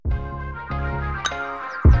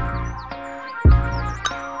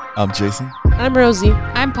I'm Jason. I'm Rosie.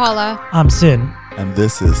 I'm Paula. I'm Sin. And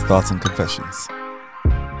this is Thoughts and Confessions.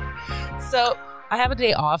 So I have a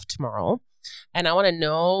day off tomorrow, and I want to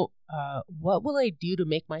know what will I do to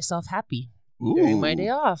make myself happy during my day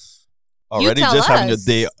off? Already tell just having a us.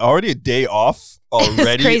 day off,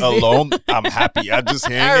 already crazy. alone. I'm happy. I'm just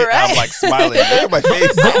hearing it. Right. I'm like smiling. Look at my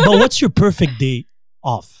face. But what's your perfect day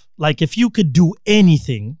off? Like if you could do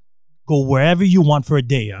anything, go wherever you want for a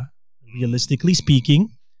day, realistically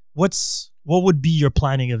speaking, what would be your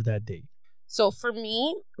planning of that day? So for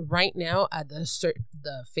me, right now at the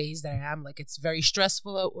phase that I am, like it's very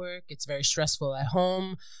stressful at work. It's very stressful at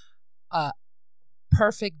home.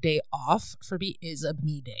 Perfect day off for me is a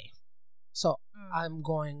me day. So I'm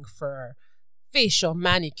going for facial,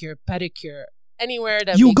 manicure, pedicure, anywhere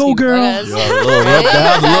that You makes go, me girl. buzz. Yeah, a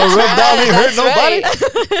little rub down, ain't hurt That's nobody.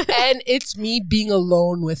 right. And it's me being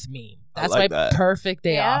alone with me. I That's like my that. perfect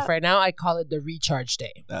day Yeah. off. Right now, I call it the recharge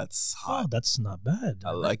day. That's Oh, hot. that's not bad.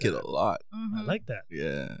 I like it a lot. I like that.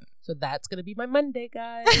 Yeah. So that's going to be my Monday,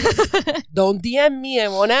 guys. Don't DM me. I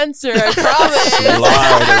won't answer. I promise.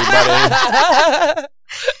 Slide, everybody.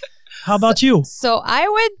 How about you? So I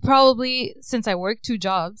would probably, since I work 2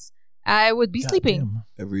 jobs, I would be sleeping. Goddamn.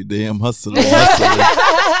 Every day I'm hustling.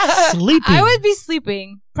 Sleeping. I would be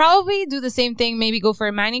sleeping. Probably do the same thing. Maybe go for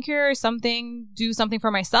a manicure or something. Do something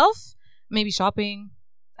for myself. Maybe shopping.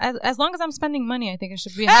 As long as I'm spending money, I think I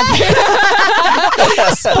should be happy.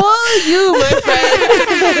 Spoil you, my friend.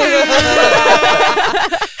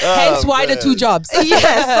 Hence why the 2 jobs.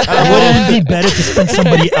 Yes. Wouldn't it be better to spend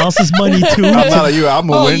somebody else's money too? I'm not like you. I'm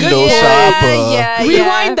a window good. shopper.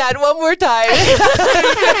 Rewind that one more time.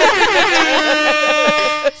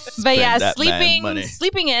 But yeah, Spend that man money.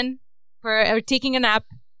 sleeping in or taking a nap,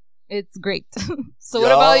 it's great. So what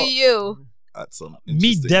Yo. about you? That's some Me,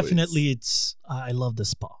 interesting definitely, ways. it's I love the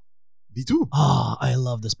spa. Me too. I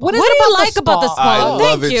love the spa. What do What you about the like about the spa? spa? I love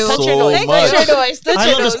Thank it you. so Touch your nose. much. Touch your nose. Touch I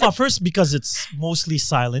your love the nose. spa first because it's mostly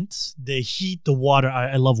silent. The heat, the water.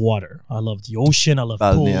 I love water. I love the ocean. I love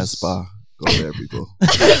Balnea pools. Spa. Go there, people.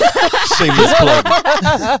 Shameless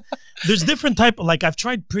plug. There's different type. Like I've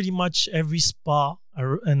tried pretty much every spa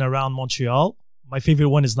and around Montreal. My favorite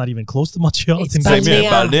one is not even close to Montreal. It's in Same here,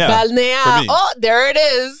 Balnea. Balnea. For me. Oh, there it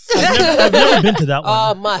is. I've never been to that Oh,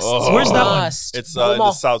 one. must. Oh. Where's that one? Must. It's in the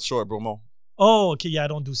Beaumont. South Shore, Bromont. Oh, okay. Yeah, I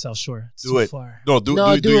don't do South Shore. It's Do too it. far. No, do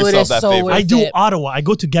it yourself is that so favor. worth I do it. Ottawa. I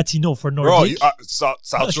go to Gatineau for Bro, Nordic.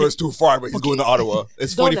 South Shore is too far, but he's going to Ottawa.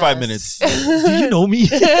 It's Don't 45 ask. minutes. Do you know me?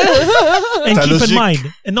 And T'as keep in logique.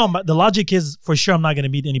 mind, and no, the logic is for sure I'm not going to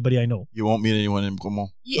meet anybody I know. You won't meet anyone in Bromont.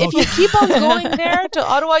 If you keep on going there to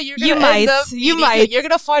Ottawa, you're gonna You end might. up You meeting might. it. You're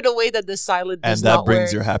gonna find a way that the silent And does that not brings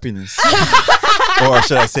work. your happiness. Or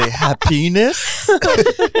should I say happiness?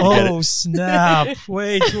 Oh, snap.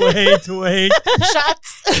 Wait.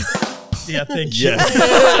 Shots. Yeah, thank you. Yes.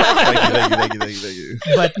 Thank you.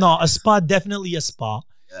 But no, a spa, definitely a spa.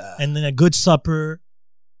 Yeah. And then a good supper.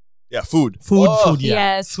 Yeah, food. Food, Oh, yeah.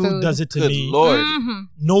 Yes, food. does it to Good me. Lord. Mhm.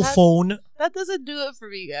 No That- phone. That doesn't do it for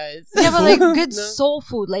me, guys. Yeah, but like good No. soul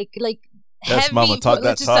food, like Yes, heavy mama, talk food, that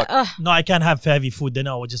like just, talk. No, I can't have heavy food. Then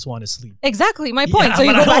I would just want to sleep. exactly my point. Yeah, so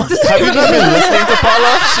you but go I back to don't- Have you sleep. not been listening to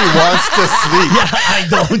Paula? She wants to sleep. Yeah, I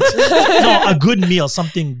don't. No, a good meal,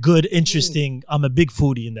 something good, interesting. I'm a big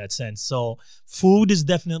foodie in that sense. So food is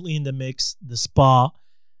definitely in the mix. The spa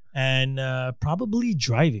and probably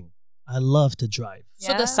driving. I love to drive.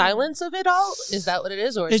 So Yeah. the silence of it all, is that what it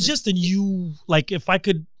is? Or is It's just a new, like if I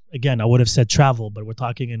could, again, I would have said travel, but we're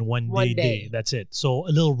talking in one One day. day. That's it. So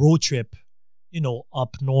a little road trip,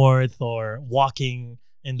 up north or walking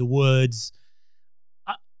in the woods.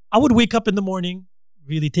 I would wake up in the morning,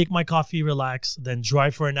 really take my coffee, relax, then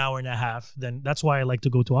drive for an hour and a half. Then that's why I like to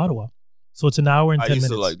go to Ottawa. So it's an hour and I 10 used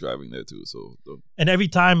minutes. to like driving there too, so don't. And every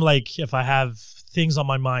time, like if I have things on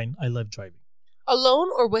my mind, I love driving. alone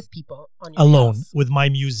or with people on your Alone behalf? with my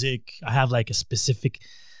music. I have like a specific.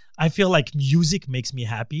 I feel like music makes me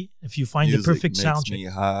happy. If you find Music the perfect makes soundtrack, me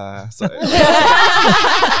high. Sorry.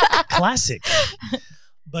 classic.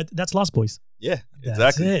 But that's Lost Boys. Yeah, That's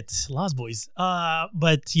exactly. it, Lost Boys.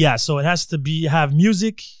 But yeah, so it has to have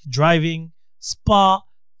music, driving, spa,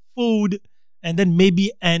 food, and then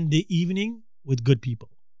maybe end the evening with good people.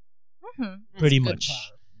 Mhm. Pretty That's a good much. plan.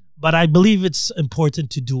 But I believe it's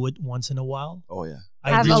important to do it once in a while. Oh yeah,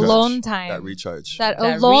 I Have do. recharge. alone time. that recharge. That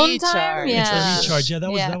That alone recharge. time. It's It's Yeah. a recharge. Yeah,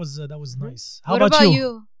 that Yeah. was nice. How What about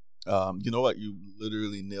you? You know what? You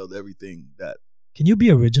literally nailed everything that. Can you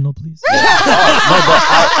be original, please? No, but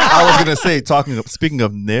I was gonna say, speaking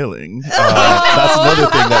of nailing, that's another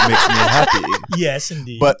thing that makes me happy. Yes,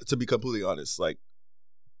 indeed. But to be completely honest, like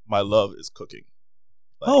my love is cooking.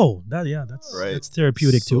 Oh, that's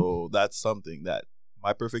therapeutic too. So that's something that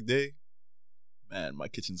my perfect day, man, my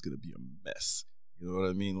kitchen's gonna be a mess. You know what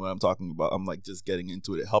I mean? When I'm talking about, I'm like just getting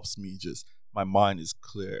into it. It helps me my mind is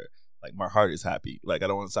clear. Like my heart is happy. Like I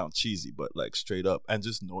don't want to sound cheesy, but like straight up. And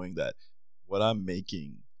just knowing that what I'm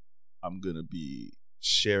making, I'm gonna be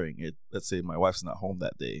sharing it. Let's say my wife's not home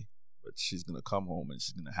that day, but she's gonna come home and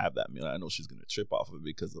she's gonna have that meal. I know she's gonna trip off of it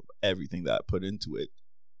because of everything that I put into it.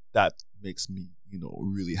 That makes me,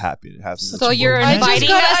 really happy. It has me. So you're I inviting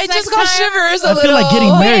us I next just got time? shivers. I feel like getting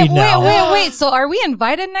married now. Wait. So are we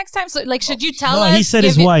invited next time? So like, should you tell No, us? he said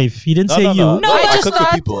his wife. He didn't say you. No, I just cook for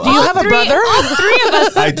people. Do you have a brother? All three of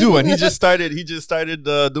us. I do, and he just started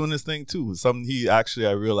doing this thing too.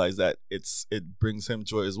 I realized that it brings him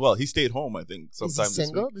joy as well. He stayed home, I think, sometime Is he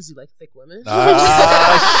single? this week. Does he like thick women? Shit.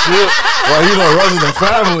 Well, runs in the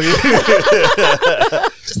family.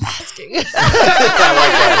 Just asking. I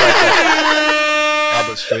like that.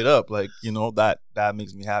 But straight up, that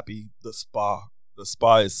makes me happy. The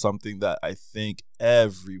spa is something that I think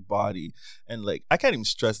everybody, and like I can't even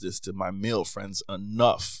stress this to my male friends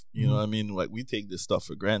enough. You know what I mean? Like we take this stuff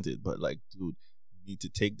for granted, but like, dude, you need to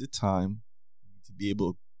take the time to be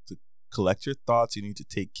able to collect your thoughts. You need to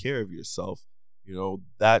take care of yourself.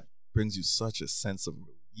 That brings you such a sense of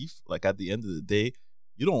relief. Like at the end of the day,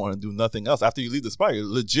 you don't want to do nothing else. After you leave the spa, you're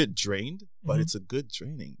legit drained, but it's a good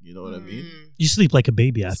draining. You know what I mean? You sleep like a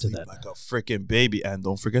baby You after sleep that. like a freaking baby. And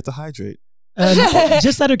don't forget to hydrate.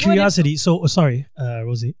 Just out of curiosity, so sorry,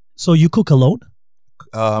 Rosie. So you cook alone?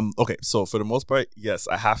 Okay, so for the most part, yes,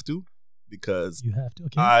 I have to because You have to.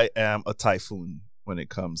 Okay. I am a typhoon when it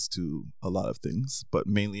comes to a lot of things, but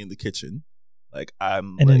mainly in the kitchen. Like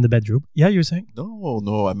I'm and like, in the bedroom. Yeah, you're saying.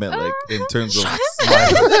 No, I meant like in terms of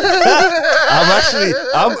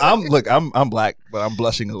I'm black, but I'm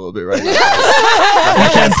blushing a little bit right now. You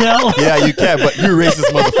can't tell. Yeah, you can, but you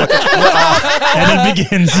racist motherfucker. And it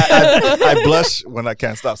begins. I blush when I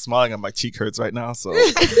can't stop smiling, and my cheek hurts right now. So,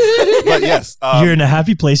 but yes, You're in a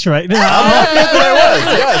happy place right now. I'm happy that I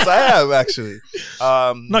was. Yes, I am actually.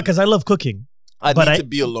 No, because I love cooking. I but need I- to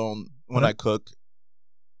be alone when But- I cook.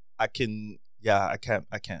 I can. Yeah, I can't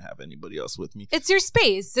have anybody else with me. It's your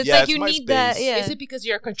space. It's Yeah, like it's you my need that. space. Yeah. Is it because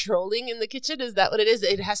you're controlling in the kitchen? Is that what it is?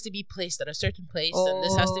 It has to be placed at a certain place, and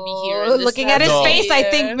this has to be here. And this Looking has at his to No. be face, I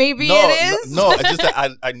here. think maybe No, it is. No, it's just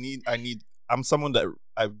that I need. I'm someone that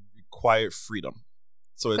I require freedom.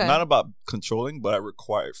 So it's Okay. not about controlling, but I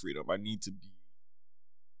require freedom. I need to be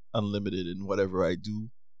unlimited in whatever I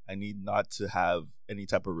do. I need not to have any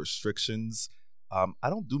type of restrictions. I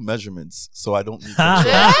don't do measurements, so I don't need control.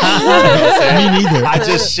 Me neither. I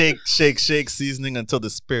just shake seasoning until the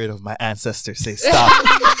spirit of my ancestors say stop.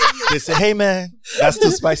 They say, "Hey man, that's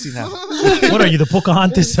too spicy now." What are you, the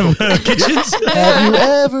Pocahontas of kitchens? Have you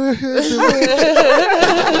ever heard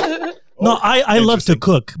the No, I love to Interesting.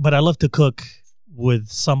 cook, but I love to cook with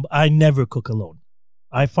some. I never cook alone.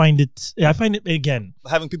 I find it again.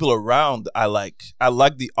 having people around? I like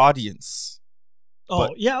the audience. Oh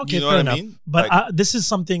But yeah, okay, you know fair what I enough. mean? But Like- this is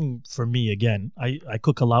something for me again. I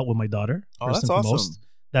cook a lot with my daughter. Oh, First that's and foremost. awesome.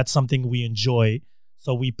 That's something we enjoy.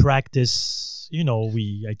 So we practice.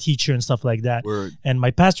 I teach her and stuff like that. Word. And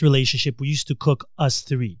my past relationship, we used to cook us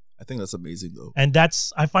three. I think that's amazing though. And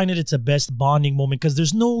I find it's a best bonding moment because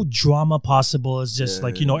there's no drama possible. It's just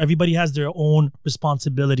Yeah. everybody has their own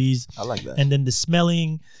responsibilities. I like that. And then the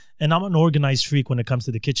smelling. And I'm an organized freak when it comes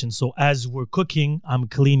to the kitchen. So as we're cooking, I'm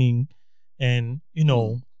cleaning and,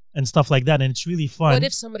 and stuff like that. And it's really fun. What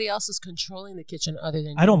if somebody else is controlling the kitchen other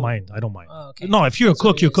than I don't you? mind. Oh, okay. No, if you're That's a cook,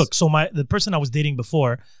 what it you is. cook. So the person I was dating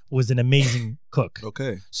before was an amazing cook.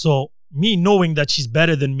 Okay. So me knowing that she's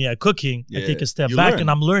better than me at cooking, I Yeah. take a step You back learn. and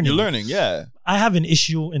I'm learning. You're learning, yeah. I have an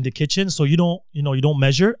issue in the kitchen, so you don't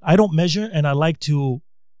measure. I don't measure, and I like to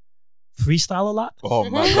freestyle a lot. Oh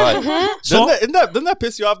my god. So Doesn't that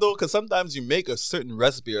piss you off though? Because sometimes you make a certain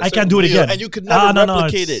recipe or I can't do it again, and you could never No,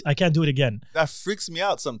 replicate it. I can't do it again. That freaks me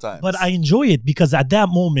out sometimes. But I enjoy it because at that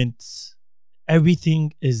moment,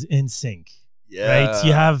 everything is in sync. yeah. Right?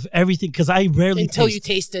 You have everything because I rarely Until taste. you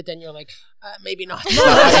taste it, then you're like, maybe not. You don't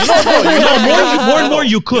know. More and more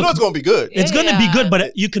you cook. You know it's gonna be good. It's gonna be Yeah. good,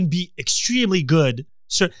 but you can be extremely good.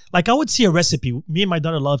 So, like I would see a recipe. Me and my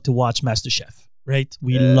daughter love to watch MasterChef. Right?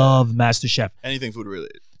 We Yeah. love MasterChef. Anything food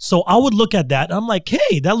related. So I would look at that. I'm like,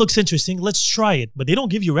 hey, that looks interesting. Let's try it. But they don't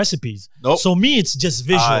give you recipes. Nope. So me, it's just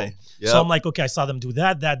visual. Aye. So I'm like, okay, I saw them do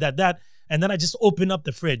that. And then I just open up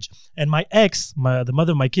the fridge. And my ex, the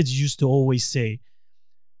mother of my kids, used to always say,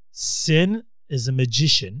 Sin is a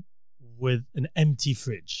magician with an empty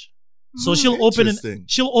fridge. So she'll open Interesting.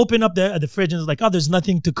 she'll open up the fridge and it's like, oh, there's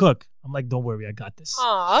nothing to cook. I'm like, don't worry, I got this.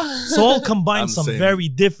 Aw. So I'll combine I'm some saying. very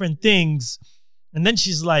different things. And then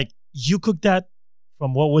she's like, you cooked that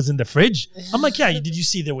from what was in the fridge? I'm like, yeah, did you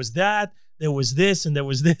see there was that, there was this, and there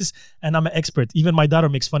was this? And I'm an expert. Even my daughter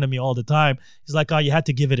makes fun of me all the time. He's like, oh, you had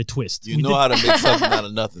to give it a twist. You know how to make something out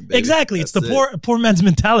of nothing, baby. Exactly. It's That's the poor man's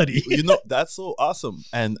mentality. You know, that's so awesome.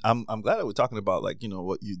 And I'm glad that we're talking about, like, you know,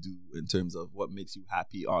 what you do in terms of what makes you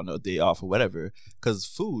happy on a day off or whatever. Because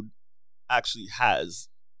food actually has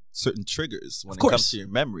certain triggers when Of it comes course. to your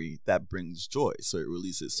memory that brings joy. So it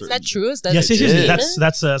releases Is certain. that true? Is that Yes, it yes, is. yes.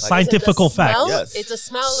 That's a Like- scientific fact. Smell? Yes. It's a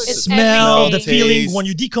smell. Or It's Smell, the everything. feeling Taste. when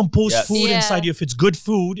you decompose Yes. food Yeah. inside you. If it's good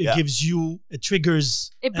food, it Yeah. gives you, it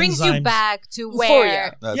triggers. It brings you enzymes. back to Euphoria.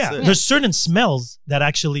 where. That's Yeah, it. there's certain smells that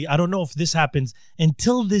actually, I don't know if this happens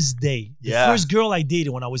until this day. The Yeah. first girl I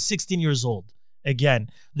dated when I was 16 years old. Again,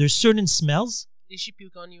 there's certain smells. Did she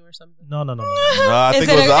puke on you or something? No. No, I think Is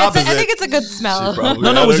it was a- the it's a- opposite. I think it's a good smell. She probably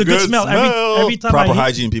No, had it was a good smell. Every time Proper I hear-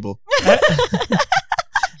 hygiene, people.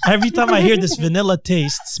 Every time I hear this vanilla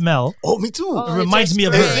taste smell, Oh, me too. Oh, it reminds me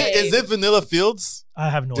of Is her. great. it Vanilla Fields? I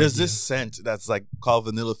have no There's idea. this scent that's like called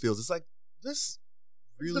Vanilla Fields. It's like this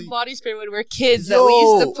It's really. the body spray when we were kids that we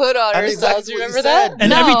used to Yo, put on and ourselves. exactly You what you remember said. that? And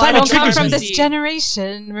no, every time I it don't come triggers from me. this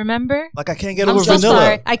generation. Remember? Like I can't get I'm over so vanilla.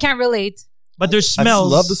 sorry. I can't relate. But there's I just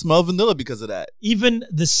smells. love the smell of vanilla because of that. Even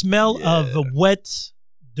the smell of Yeah. wet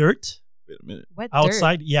dirt Wait a minute. Wet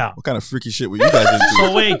outside. Yeah. What kind of freaky shit were you guys into?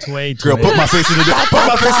 So wait. Girl, put my face in the dirt. Put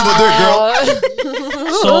my face in the dirt,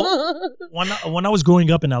 girl. When I was growing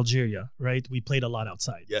up in Algeria, right, we played a lot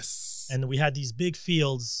outside. Yes. And we had these big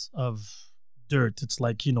fields of dirt. It's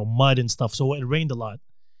like, mud and stuff. So it rained a lot.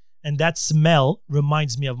 And that smell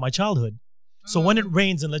reminds me of my childhood. So when it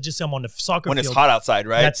rains, and let's just say I'm on the soccer when field. it's hot outside,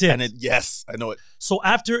 right? That's it. And yes, I know it. So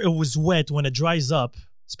after it was wet, when it dries up,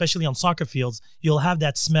 especially on soccer fields, you'll have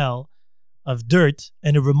that smell of dirt.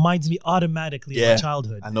 And it reminds me automatically of Yeah. my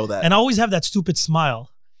childhood. I know that. And I always have that stupid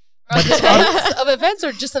smile. Of events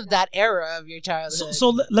or just of that era of your childhood?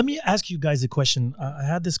 So let me ask you guys a question. I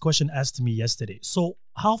had this question asked to me yesterday. So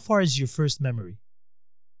how far is your first memory?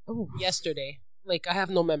 Yesterday. Like, I have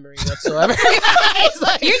no memory whatsoever. It's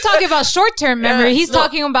like- You're talking about short-term memory. Yeah, He's no.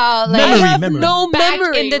 talking about like I Memory, have memory. no Back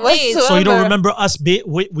memory in the days. whatsoever. So you don't remember us?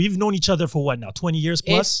 We've known each other for what now? 20 years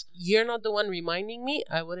plus? If you're not the one reminding me,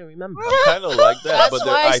 I wouldn't remember. I'm kind of like that. That's but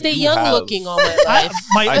why I stay young looking all my life.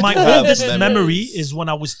 My I do have oldest memories. memory is when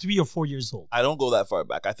I was 3 or 4 years old. I don't go that far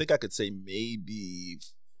back. I think I could say maybe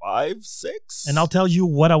 5, 6. And I'll tell you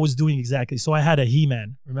what I was doing exactly. So I had a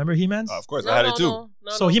He-Man. Remember He-Man? Of course, No, I had no, it too. no,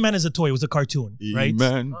 no, So no. He-Man is a toy. It was a cartoon, right?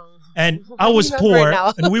 Man. And I was Remember poor, it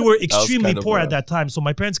now. and we were extremely kind of poor a- at that time. So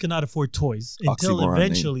my parents could not afford toys until Oxymoron name.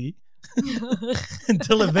 eventually,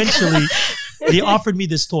 they offered me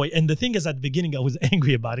this toy. And the thing is, at the beginning, I was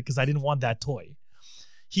angry about it because I didn't want that toy.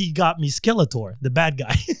 He got me Skeletor, the bad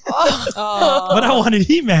guy, Oh. but I wanted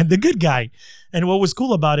He-Man, the good guy. And what was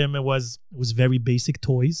cool about him, it was very basic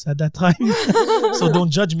toys at that time. So don't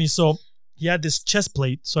judge me. So he had this chest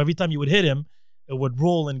plate. So every time you would hit him, it would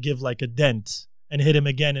roll and give like a dent, and hit him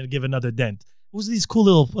again and give another dent. It was these cool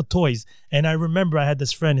little toys. And I remember I had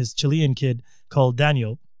this friend, his Chilean kid called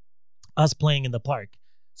Daniel, us playing in the park.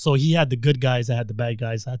 So he had the good guys, I had the bad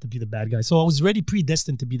guys, I had to be the bad guy. So I was already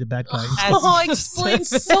predestined to be the bad guy. Oh, explains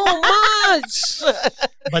so much.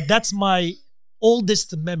 But that's my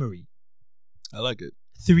oldest memory. I like it.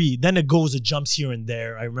 3. Then it jumps here and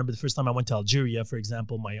there. I remember the first time I went to Algeria, for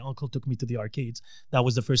example, my uncle took me to the arcades. That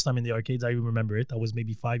was the first time in the arcades. I remember it. I was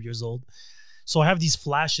maybe 5 years old. So I have these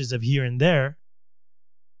flashes of here and there,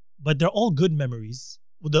 but they're all good memories,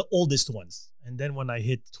 the oldest ones. And then when I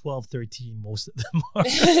hit 12, 13, most of them are.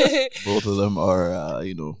 Both of them are,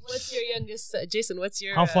 What's your youngest? Jason, what's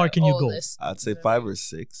your How far can you go? oldest I'd say memory? 5 or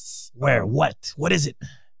 6. Where? What? What is it?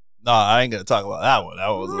 No, I ain't gonna talk about that one. That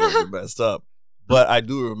one was a little bit messed up. But I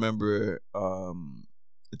do remember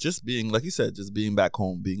just being, like you said, just being back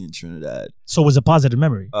home, being in Trinidad. So it was a positive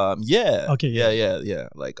memory. Yeah. Okay, Yeah.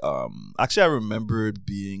 Like, actually, I remembered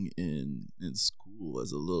being in school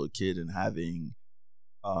as a little kid and having,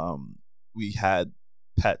 we had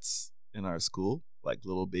pets in our school, like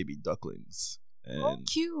little baby ducklings. And Oh,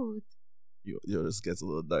 cute. yo, this gets a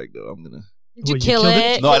little dark though. I'm gonna. Did you Wait, you kill killed it?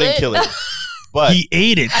 it? No, I didn't kill it. But He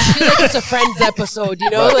ate it. I feel like it's a Friends episode, you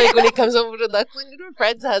know, like when it comes over to duckling,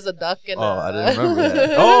 Friends has a duck and I didn't remember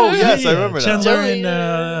that. Oh, yes, I remember that. Chandler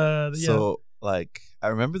and yeah. So, like, I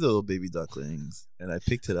remember the little baby ducklings, and I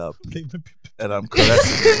picked it up, and I'm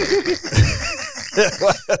caressing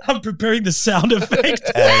it. I'm preparing the sound effect.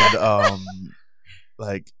 And,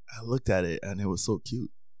 like, I looked at it, and it was so cute.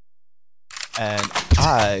 and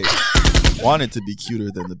I wanted to be cuter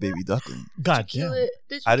than the baby duckling. God Kill damn. it.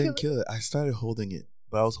 Did you I didn't kill it. I started holding it,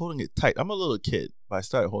 but I was holding it tight. I'm a little kid, but I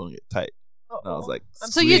started holding it tight. And I was like,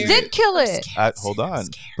 So you squeezing did kill it. Hold on.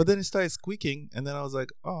 But then it started squeaking, and then I was like,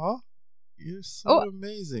 "Oh, you're so Oh.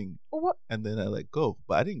 amazing." What? And then I let go.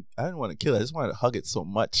 But I didn't want to kill it. I just wanted to hug it so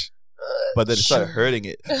much. But then it started hurting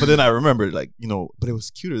it. But then I remembered, like, but it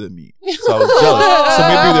was cuter than me. So I was jealous. So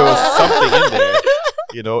maybe there was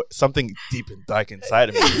something in there, something deep and dark inside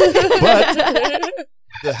of me. But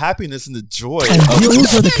the happiness and the joy And of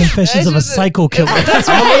those are the confessions of a psycho killer.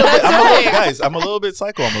 I'm a little bit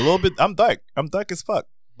psycho. I'm dark. I'm dark as fuck.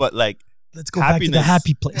 But like, Let's go back to the happiness.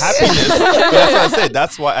 happy place. Happiness. That's what I said.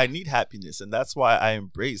 That's why I need happiness, and that's why I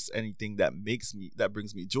embrace anything that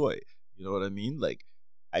brings me joy. You know what I mean? Like,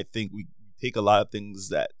 I think we take a lot of things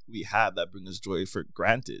that we have that bring us joy for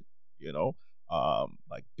granted.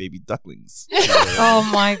 Like baby ducklings. Oh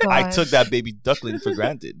my god! I took that baby duckling for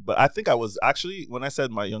granted, but I think I was actually, when I said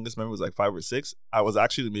my youngest memory was like 5 or 6, I was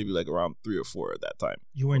actually maybe like around 3 or 4 at that time.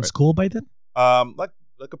 You were in Right. school by then?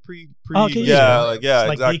 Like a pre Okay, yeah, yeah.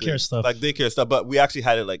 Like exactly. daycare stuff. Like daycare stuff, but we actually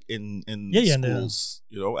had it like in Yeah, schools,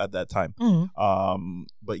 at that time. Mhm.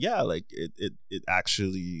 But yeah, like it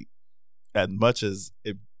actually, as much as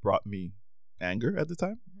it brought me anger at the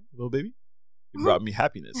time, little baby, it brought me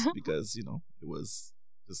happiness because it was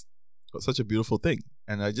just such a beautiful thing,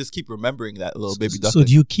 and I just keep remembering that little baby So duckling.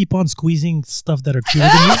 do you keep on squeezing stuff that are cuter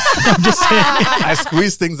than you? I'm just saying. I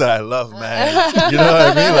squeeze things that I love, man. You know what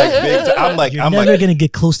I mean? Like big I'm like You're I'm never like gonna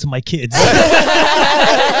get close to my kids.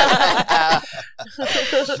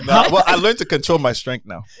 well, I learned to control my strength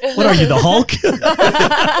now. What are you, the Hulk?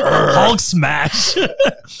 Hulk smash.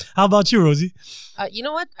 How about you, Rosie? You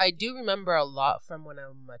know what? I do remember a lot from when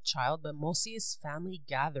I'm a child, but mostly it's family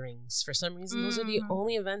gatherings. For some reason, those are the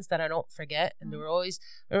only events that I don't forget. And they were always,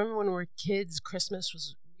 I remember when we were kids, Christmas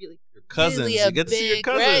was really, Your cousins, really you get to see your big,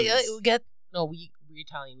 cousins. right? We're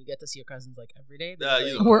Italian. We get to see your cousins like every day.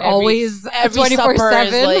 There's, like, We're always every 24/7. supper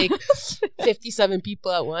is like 57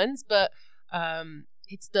 people at once. But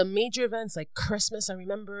it's the major events like Christmas. I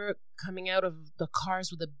remember coming out of the cars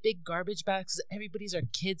with a big garbage bag because everybody's our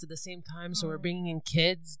kids at the same time. So we're bringing in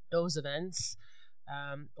kids, those events.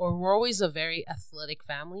 Or we're always a very athletic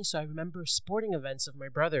family. So I remember sporting events of my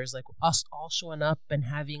brothers, like us all showing up and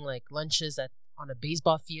having like lunches on a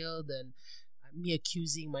baseball field, and me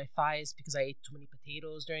accusing my thighs because I ate too many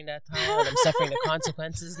potatoes during that time, and I'm suffering the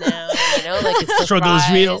consequences now. Like it's the Struggle is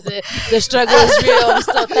real. The struggle is real. I'm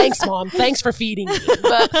still, thanks, Mom. Thanks for feeding me.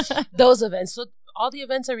 But those events, so all the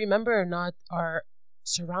events I remember are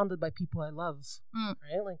surrounded by people I love.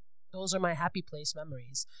 Right, like those are my happy place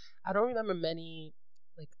memories. I don't remember many.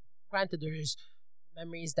 Like, granted, there's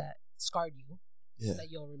memories that scarred you that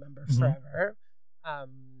you'll remember forever.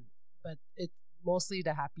 But it's mostly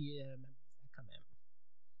the happy memories.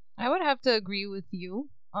 I would have to agree with you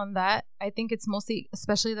on that. I think it's mostly,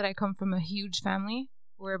 especially that I come from a huge family.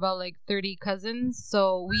 We're about like 30 cousins,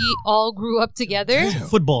 so we all grew up together.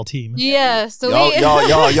 Football team. Yeah, so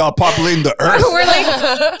y'all populating the earth. we're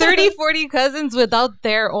like 30, 40 cousins without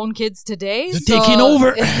their own kids today. They're taking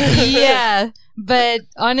over. Yeah, but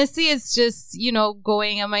honestly, it's just,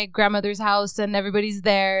 going at my grandmother's house and everybody's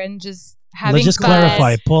there and just having Let's just fun.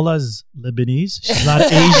 clarify. Paula's Lebanese. She's not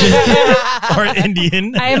Asian or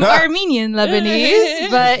Indian. I am Armenian Lebanese,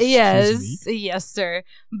 but Excuse yes, sir.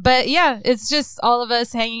 But yeah, it's just all of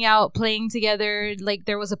us hanging out, playing together. Like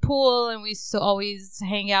there was a pool, and we used to always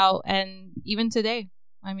hang out. And even today,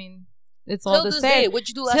 I mean, it's all Till the this same. day, what'd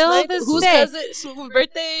you do last Till night? this Whose day. cousins? Whose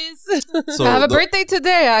birthdays? So I have a birthday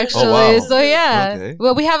today, actually. wow. So yeah, Okay.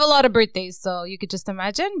 well, we have a lot of birthdays, so you could just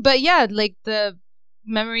imagine. But yeah, like the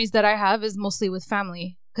memories that I have is mostly with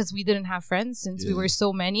family because we didn't have friends since we were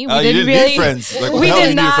so many. We you didn't didn't really need friends. Like, what we the hell did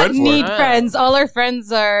you not friends for? need Ah. friends. All our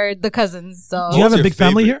friends are the cousins. So Do you have What's a your big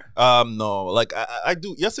family favorite? here? No. Like I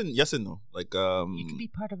do. Yes and no. Like You could be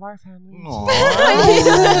part of our family. Aw.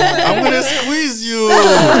 I'm gonna squeeze you.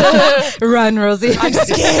 run, Rosie. I'm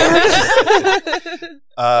scared.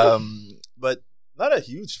 But not a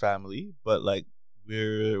huge family. But like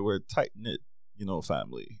we're tight knit.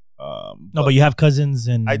 Family. No, but you have cousins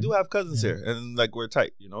and I do have cousins Yeah. here, and like we're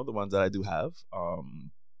tight, the ones that I do have.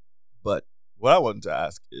 But what I wanted to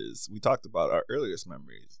ask is, we talked about our earliest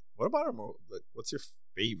memories. What about what's your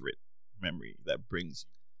favorite memory that brings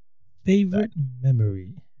favorite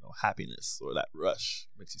memory. you happiness or that rush,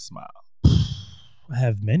 makes you smile? I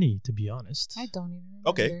have many, to be honest. I don't even remember.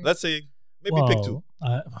 Okay, let's say maybe pick two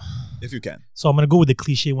Well, if you can. So I'm gonna go with the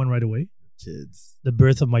cliche one right away. kids. The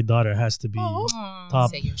birth of my daughter has to be Aw.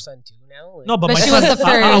 top. Say your son too now. Like, No, but But my she was son, the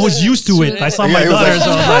I was first. used to it. I saw my he was daughter, like,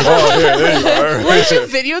 so I'm like, oh, there you are. weren't you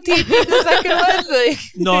videotaping the second one? Like,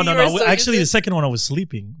 no. you were so Actually, the used second one I was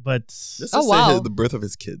sleeping, but Let's Oh, just say wow. the birth of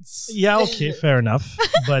his kids. yeah, okay, fair enough.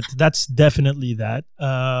 But that's definitely that.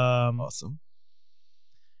 Awesome.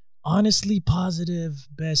 Honestly, positive,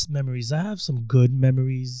 best memories. I have some good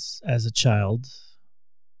memories as a child.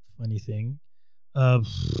 Funny thing.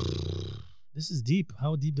 This is deep.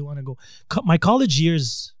 How deep do I want to go? My college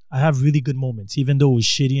years, I have really good moments. Even though it was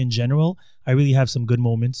shitty in general, I really have some good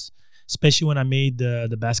moments, especially when I made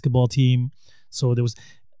the basketball team. So there was,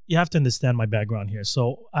 you have to understand my background here.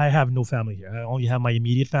 So I have no family here. I only have my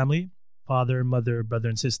immediate family, father, mother, brother,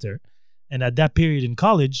 and sister. And at that period in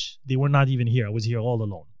college, they were not even here. I was here all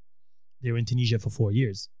alone. They were in Tunisia for 4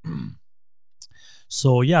 years.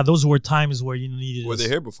 So yeah, those were times where you needed. Were they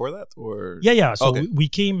here before that, or Yeah. So Okay. we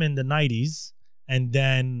came in the 90s, and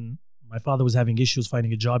then my father was having issues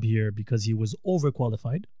finding a job here because he was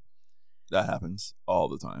overqualified. that happens all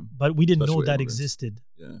the time? But we didn't know Especially that immigrants. existed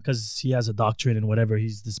Yeah. because he has a doctorate and whatever.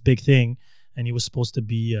 He's this big thing, and he was supposed to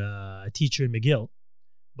be a teacher in McGill.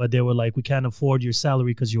 But they were like, we can't afford your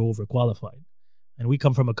salary because you're overqualified. And we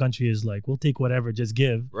come from a country is like, we'll take whatever, just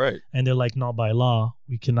give. Right. And they're like, no, by law,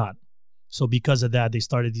 we cannot. So because of that, they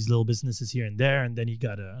started these little businesses here and there. And then he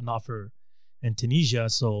got an offer in Tunisia.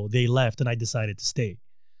 So they left and I decided to stay.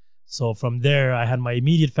 So from there, I had my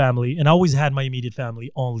immediate family. And I always had my immediate family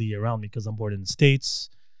only around me because I'm born in the States.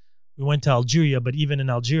 We went to Algeria. But even in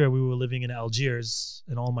Algeria, we were living in Algiers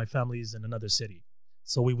and all my family's in another city.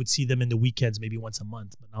 So we would see them in the weekends, maybe once a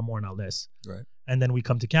month, but not more, not less. Right. And then we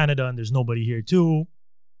come to Canada and there's nobody here too.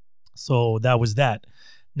 So that was that.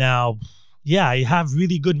 Now, yeah, I have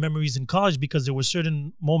really good memories in college because there were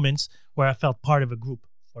certain moments where I felt part of a group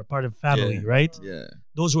or part of family, Yeah. right? Yeah.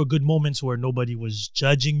 Those were good moments where nobody was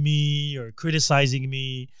judging me or criticizing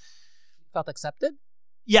me. felt accepted.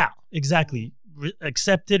 Yeah, exactly.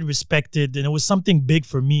 Accepted, respected. And it was something big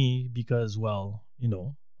for me because, well, you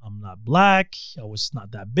know, I'm not black. I was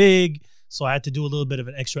not that big. So I had to do a little bit of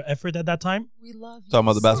an extra effort at that time. We love you. Talking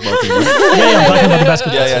about the basketball team. Right? Yeah, I'm talking about the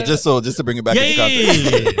basketball Yeah, team. Just to bring it back into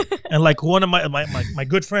context. Yeah. And like one of my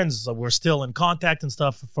good friends were still in contact and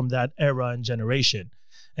stuff from that era and generation.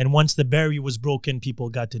 And once the barrier was broken, people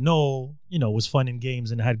got to know, you know, it was fun in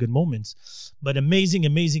games and had good moments. But amazing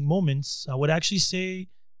moments, I would actually say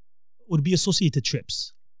would be associated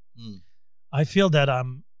trips. Mm. I feel that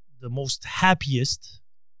I'm the most happiest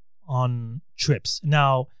on trips.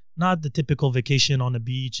 Now, not the typical vacation on the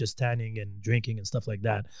beach, just tanning and drinking and stuff like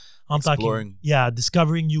that. I'm Exploring. talking,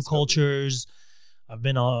 discovering new cultures. I've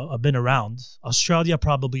been around. Australia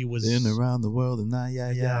probably was In around the world and now,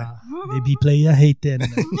 yeah. Maybe play a hate then.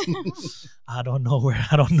 I don't know where.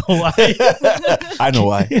 I don't know why. I know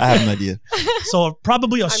why. I have an idea. So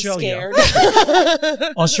probably I'm Australia.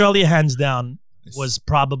 scared. Australia, hands down, was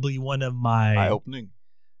probably one of my Eye-opening.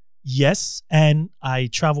 Yes, and I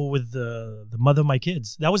travel with the mother of my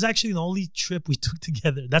kids. That was actually the only trip we took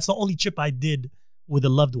together. That's the only trip I did with a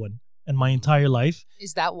loved one in my entire life.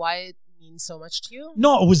 Is that why it means so much to you?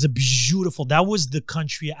 No, it was a beautiful. That was the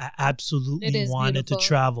country I absolutely It is wanted beautiful. to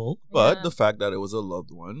travel. But Yeah. the fact that it was a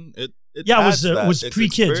loved one, it Yeah, it was, adds it that. was It's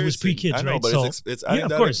pre-kids. It was experiencing- pre-kids, I know, right? but So- it's yeah, adding of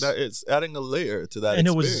that, course. it's adding a layer to that And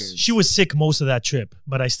experience. she was sick most of that trip,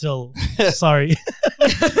 but I still sorry.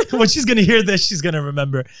 When she's gonna hear this, she's gonna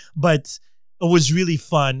remember. But it was really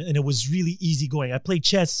fun and it was really easy going. I played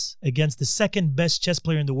chess against the second best chess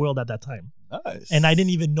player in the world at that time. Nice. And I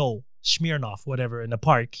didn't even know Smirnov, whatever, in a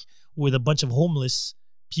park with a bunch of homeless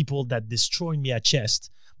people that destroyed me at chess.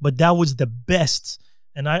 But that was the best.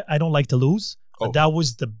 And I don't like to lose, but Oh. that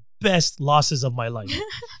was the best losses of my life.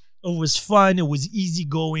 It was fun. It was easy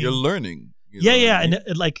going. You're learning. You Yeah, know what yeah. I And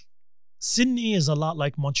mean? like Sydney is a lot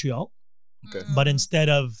like Montreal, Okay. but instead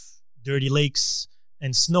of dirty lakes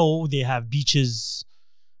and snow, they have beaches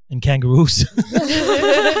and kangaroos.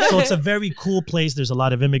 So it's a very cool place. There's a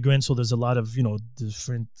lot of immigrants, so there's a lot of, you know,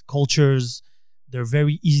 different cultures. They're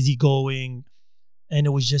very easygoing, and it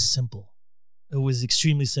was just simple. It was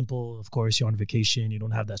extremely simple. Of course, you're on vacation. You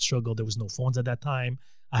don't have that struggle. There was no phones at that time.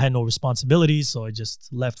 I had no responsibilities, so I just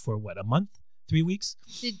left for a month, 3 weeks.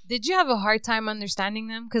 Did you have a hard time understanding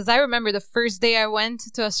them? Because I remember the first day I went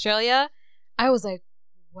to Australia, I was like,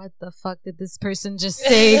 what the fuck did this person just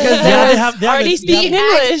say? Because Yeah, there they was have Already a- speaking the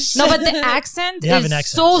ac- English. no, but the accent They have is an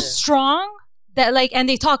accent. so Yeah. strong that like, and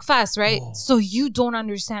they talk fast, right? Oh. So you don't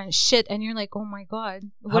understand shit, and you're like, oh my god,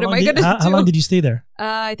 How what am long I did- gonna how, do? How long did you stay there?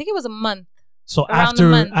 I think it was a month. So Around a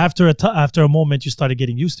month. after a moment, you started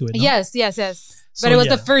getting used to it. No? Yes. So, But it was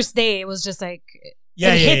yeah. the first day. It was just like,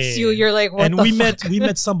 Yeah, it yeah, hits yeah, you. yeah. You're like, what And the we fuck?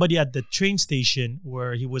 met somebody at the train station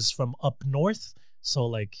where he was from up north. So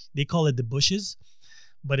like they call it the bushes,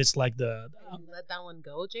 but it's like the You let that one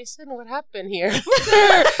go, Jason? What happened here?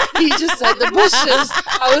 He just said the bushes.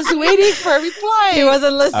 I was waiting for a reply. He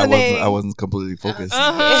wasn't listening. I wasn't completely focused.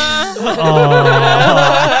 Oh.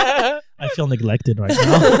 I feel neglected right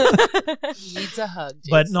now. He needs a hug.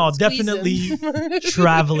 But Jason. no, Squeeze definitely him.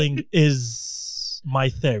 traveling is my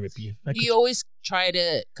therapy. I Do could- you always try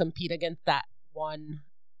to compete against that one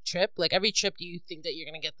trip? Like every trip, do you think that you're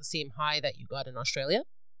gonna get the same high that you got in Australia?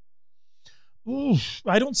 Oof,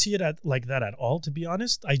 I don't see it like that at all, to be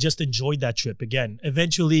honest. I just enjoyed that trip. Again,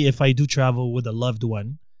 eventually, if I do travel with a loved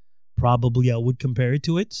one, probably I would compare it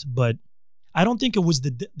to it. But I don't think it was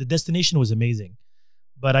the destination was amazing.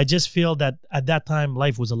 But I just feel that at that time,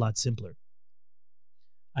 life was a lot simpler.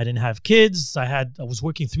 I didn't have kids. I was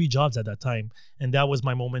working 3 jobs at that time. And that was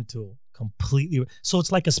my moment to completely. So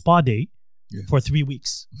it's like a spa day Yeah. for 3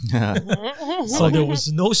 weeks. Mm-hmm. So there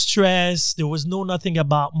was no stress. There was no nothing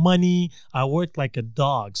about money. I worked like a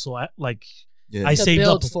dog. So I Yeah. I to saved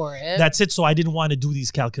build up. for it. That's it. So I didn't want to do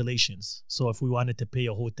these calculations. So if we wanted to pay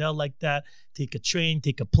a hotel like that, take a train,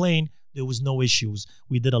 take a plane, there was no issues.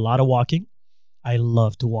 We did a lot of walking. I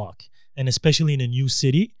love to walk. And especially in a new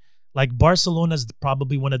city, like Barcelona is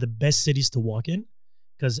probably one of the best cities to walk in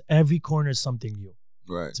because every corner is something new.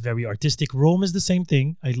 Right. It's very artistic. Rome is the same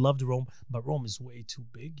thing. I loved Rome, but Rome is way too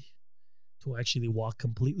big to actually walk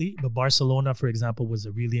completely. But Barcelona, for example, was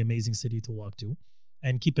a really amazing city to walk to.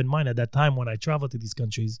 And keep in mind, at that time when I traveled to these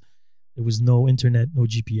countries, there was no internet, no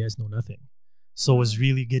GPS, no nothing. So I was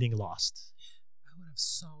really getting lost. I would have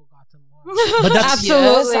so gotten lost. But that's- Absolutely.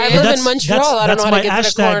 Yes, I But live that's- in Montreal. that's- I don't that's know how my to get to the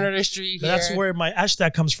hashtag. corner of the street here. That's where my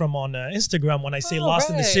hashtag comes from on Instagram when I say Oh, lost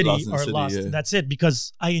in the right. city Lost in the or city, lost. yeah. That's it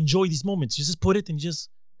because I enjoy these moments. You just put it and just,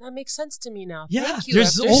 That makes sense to me now. yeah, Thank you.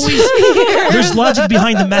 there's after always, sitting here. there's logic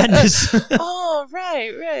behind the madness. Oh,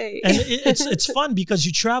 right. And it's fun because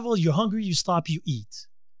you travel, you're hungry, you stop, you eat.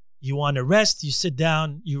 You want to rest, you sit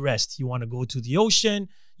down, you rest. You want to go to the ocean,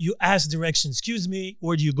 you ask directions. Excuse me,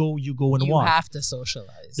 where do you go? You go and You walk. have to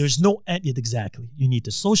socialize. There's no end. Exactly. You need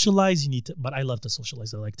to socialize. But I love to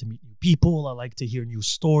socialize. I like to meet new people. I like to hear new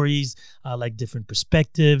stories. I like different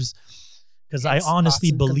perspectives. Because I It's honestly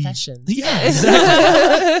thoughts and believe. confessions. Yeah,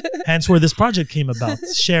 exactly. Hence where this project came about,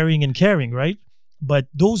 sharing and caring, right? But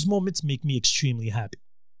those moments make me extremely happy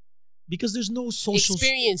because there's no social.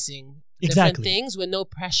 Experiencing different Exactly. things with no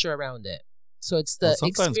pressure around it. So it's the Well,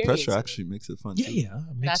 sometimes pressure experiencing. actually makes it fun. Yeah, too. yeah.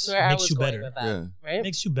 That's where I makes was you going better. with that, Yeah. right?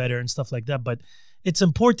 Makes you better and stuff like that. But it's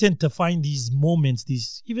important to find these moments,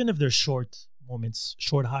 these even if they're short moments,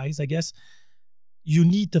 short highs, I guess. You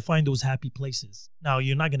need to find those happy places. Now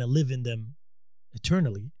you're not gonna live in them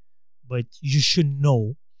eternally, but you should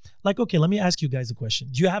know. Like, okay, let me ask you guys a question.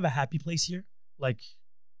 Do you have a happy place here? Like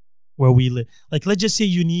where we live? Like, let's just say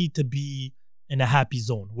you need to be in a happy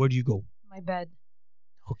zone. Where do you go? My bed.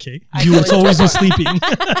 Okay. I You go it's into always a was park. sleeping.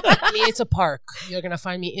 Me, it's a park. You're gonna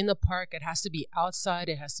find me in the park. It has to be outside.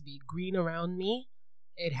 It has to be green around me.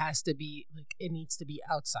 It has to be like it needs to be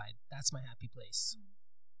outside. That's my happy place.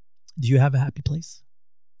 Do you have a happy place?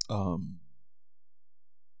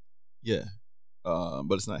 Yeah.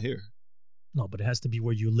 But it's not here. No, but it has to be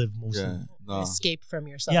where you live mostly. Yeah. No. Escape from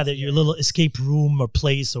yourself. Yeah, that your little escape room or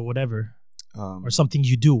place or whatever, or something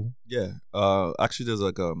you do. Yeah. Actually, there's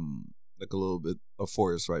like a little bit of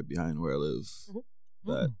forest right behind where I live.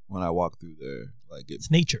 That when I walk through there, like It's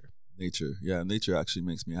nature. nature. Yeah, nature actually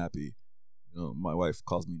makes me happy. You know, my wife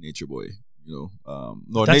calls me nature boy. You know,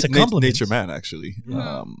 no, That's a compliment. nature man actually.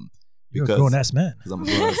 Yeah. You're Because a grown ass man. I'm a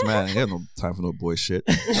grown ass man. I got no time for no boy shit.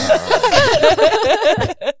 Yeah.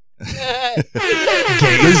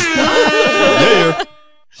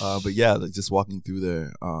 But yeah, like just walking through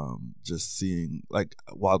there, just seeing like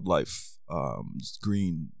wildlife, just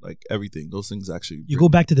green, like everything. Those things actually You go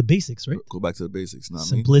back to the basics, right? go back to the basics. You know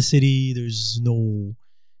what I mean? Simplicity. There's no,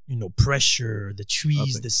 pressure. The trees,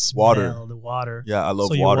 Nothing. the smell, Water. the water. Yeah, I love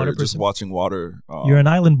So you're a water. water Just person? watching water. You're an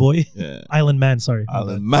island boy. yeah, Island man. Sorry. My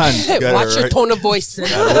island man. You got it Watch your right. tone of voice. Yeah,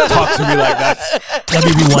 don't talk to me like that. bad. Let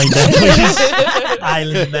me rewind that, please.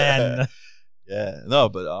 Island man. Yeah, no,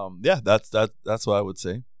 but yeah, that's what I would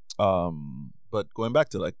say. But going back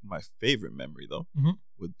to like my favorite memory though, Mhm.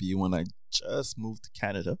 would be when I just moved to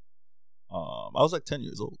Canada. I was like 10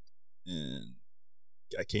 years old, and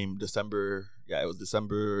I came December. Yeah, it was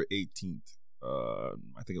December 18th.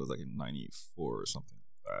 I think it was like in '94 or something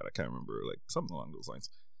like that. I can't remember, like something along those lines.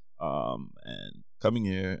 And coming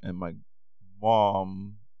here, and my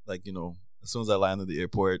mom, like as soon as I landed at the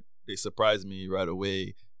airport, they surprised me right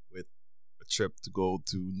away with a trip to go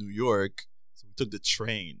to New York So we took the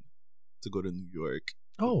train to go to New York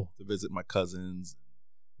Oh, to visit my cousins,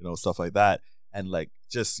 stuff like that. And like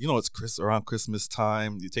just it's around Christmas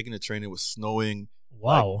time. You're taking the train. It was snowing.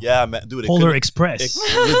 wow. Like, yeah, man, dude. Polar It Express.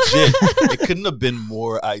 legit. It couldn't have been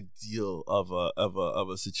more ideal of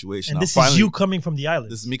a situation. And Now, this finally, is you coming from the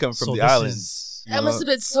island. This is me coming from So the this island. is- That must have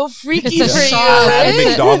been so freaky It's a for you. shock. I had a It's a-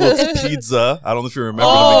 McDonald's pizza. I don't know if you remember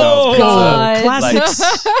Oh, the McDonald's God. classics.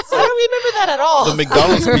 I don't remember that at all. pizza. The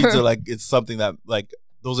McDonald's pizza, like it's something that like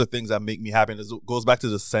those are things that make me happy. And it goes back to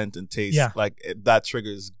the scent and taste. Yeah. Like that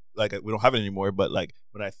triggers. Like we don't have it anymore, but like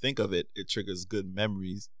when I think of it, it triggers good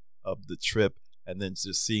memories of the trip, and then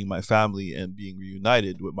just seeing my family and being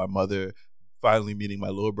reunited with my mother, finally meeting my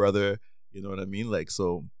little brother. You know what I mean? Like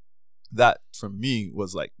so. That for me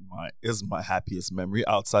was like my happiest memory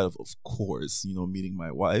outside of course, meeting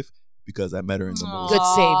my wife because I met her in the most Good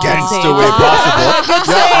save. Good gangster save. way possible. Good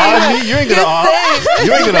Yeah, save. me, you ain't gonna Good save.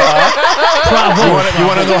 You ain't gonna Bravo. You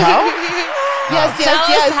wanna know how? Yes, Tell yes, us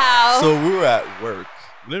yes. how. So we were at work.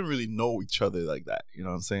 We didn't really know each other like that. You know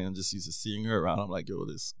what I'm saying? I'm just used to seeing her around. I'm like, yo,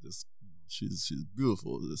 this she's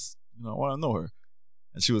beautiful. I want to know her.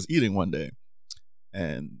 And she was eating one day,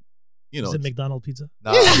 and Is it McDonald's pizza?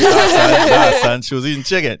 Nah, son. She was eating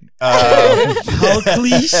chicken. How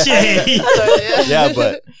cliche. Yeah,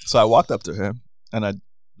 but so I walked up to her and I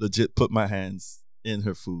legit put my hands in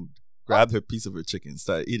her food, grabbed her piece of her chicken,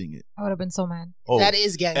 started eating it. I would have been so mad. Oh, That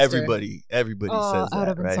is gangster. everybody Oh, says I would that,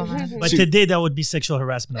 have been right? so mad. But She- today that would be sexual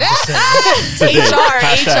harassment. I'm just saying. Today. HR.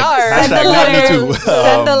 Hashtag Send the not me letter. too.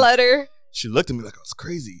 Send the letter. She looked at me like I was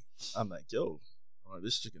crazy. I'm like, yo,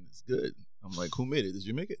 this chicken is good. I'm like, who made it? Did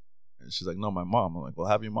you make it? And she's like, no, my mom. I'm like, well,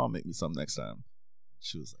 have your mom make me some next time.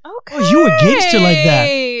 She was like, Okay. Oh, you were gangster like that.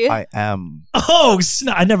 I am. Oh,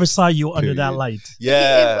 I never saw you under that Period. light.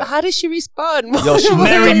 Yeah. How did she respond? Yo, she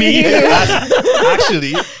Marry me.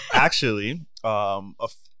 actually,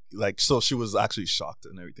 so she was actually shocked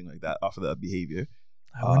and everything like that off of that behavior.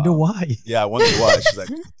 I wonder why. Yeah, I wonder why. She's like,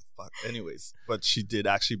 what the fuck? Anyways, but she did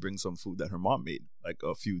actually bring some food that her mom made like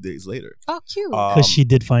a few days later. Oh, cute. Because she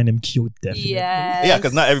did find him cute, definitely. yes. Yeah,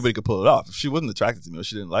 because not everybody could pull it off. If she wasn't attracted to me or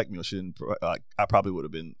she didn't like me or she didn't, I probably would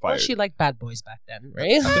have been Well, fired. she liked bad boys back then,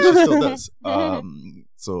 right? I think she still does.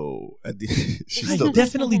 So at the, she I still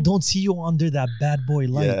definitely don't see you under that bad boy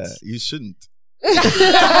light. Yeah, you shouldn't.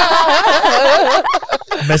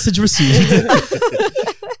 Message received.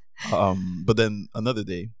 But then another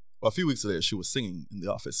day, a few weeks later, she was singing in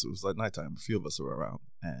the office. It was like nighttime. A few of us were around,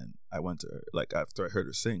 and I went to her. Like after I heard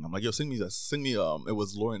her sing, I'm like, "Yo, sing me that. Sing me." It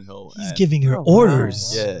was Lauryn Hill. He's and- giving her Oh,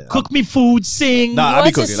 orders. wow. Yeah. Cook me food, sing. Nah, I'll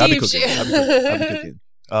be wants to cooking. I'll be see cooking. if I'll she- be cooking. I'll be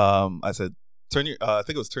cooking. I said, turn your. I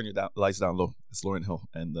think it was turn your lights down low. It's Lauryn Hill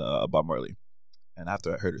and Bob Marley. And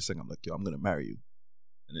after I heard her sing, I'm like, "Yo, I'm gonna marry you."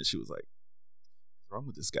 And then she was like, "What's wrong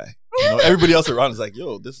with this guy?" Everybody else around is like,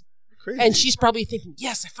 "Yo, this crazy." And she's probably thinking,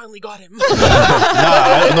 "Yes, I finally got him."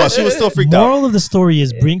 no, she was still freaked out. Moral of the story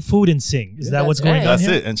is bring food and sing. Is that what's That's going right. on That's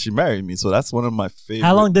here? it. And she married me, so that's one of my favorite.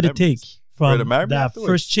 How long did it take memories. For her to from marry me that afterwards?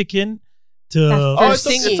 first chicken to That Oh, first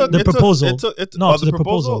singing. The proposal. No, No, to the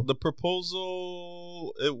proposal. The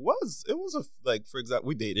proposal. It was like, for example,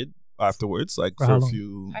 we dated afterwards, like For for how a long?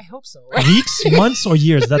 few. I hope so. weeks, months, or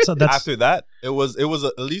years? That's After that, it was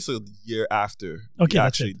at least a year after Okay, we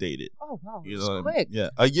that's actually it. dated. Oh wow, You it know, was what I mean? quick. Yeah,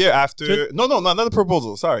 a year after. Good. No, not the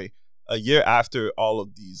proposal. Sorry, a year after all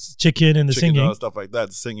of these chicken and the chicken singing. and stuff like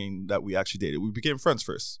that, singing that we actually dated. We became friends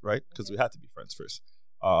first, right? Because we had to be friends first.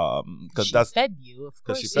 Because She that's fed you, of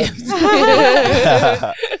because course. she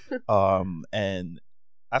fed me. And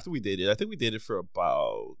after we dated, I think we dated for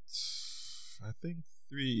about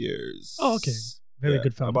 3 years. Oh, okay. Very Yeah,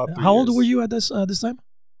 good family. about 3 How old years. were you at this time?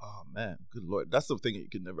 Oh man, good lord, that's the thing you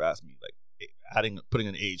could never ask me. Like putting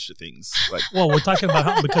an age to things. Like Well, we're talking about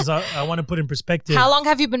how, because I want to put in perspective. How long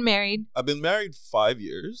have you been married? I've been married 5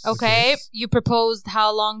 years. Okay. You proposed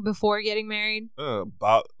how long before getting married?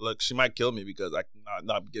 About look, she might kill me because I'm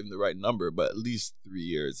not giving the right number, but at least 3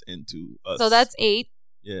 years into us. So that's 8.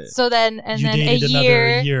 yeah. So then, and you then a dated another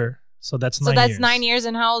year. year. So that's So 9 that's years. 9 years.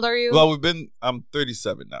 And how old are you? Well, I'm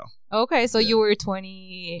 37 now. Okay, so Yeah. you were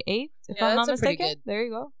 28, if Yeah, I'm not that's a pretty mistaken. good- There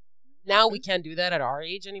you go. Now we can't do that at our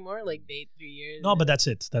age anymore. Like date 3 years. No, but that's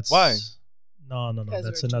it. That's Why? No. Because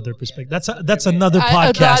That's we're too another old, yeah, perspective. that's That's different. another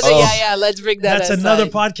I'd podcast. rather- Oh. Yeah. Let's bring that. That's another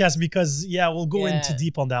aside. podcast because we'll go into Yeah.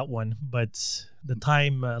 deep on that one, but the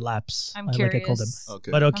time lapse. I'm like curious. I call them.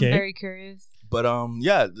 Okay. But okay. I'm very curious. But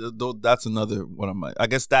yeah, that's another one of my. I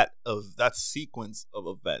guess that sequence of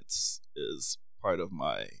events is part of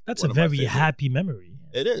my. That's one a of my very favorite. happy memory.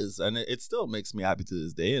 It is, and it still makes me happy to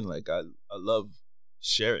this day. And like I love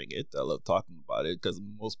sharing it. I love talking about it because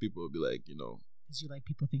most people would be like, Because you like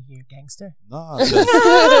people thinking you're a gangster. Nah,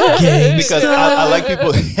 because I like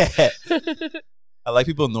people. I like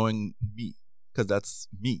people knowing me because that's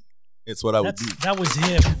me. It's what I would do. That was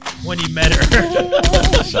him when he met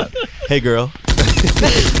her. Shot. Hey, girl.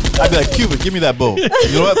 I'd be like, Cupid, give me that bow. You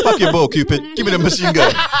know what? Fuck your bow, Cupid. Give me the machine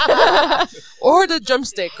gun. Or the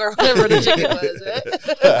drumstick or whatever the chicken was,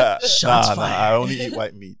 right? Shots nah, fired. I only eat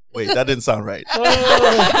white meat. Wait, that didn't sound right.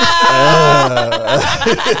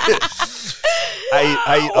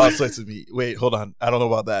 I eat all sorts of meat. Wait, hold on. I don't know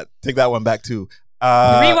about that. Take that one back too.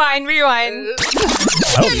 Rewind. I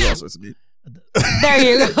don't eat all sorts of meat. There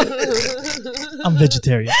you go. I'm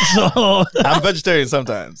vegetarian. So I'm vegetarian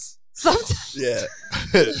sometimes. Sometimes. Yeah.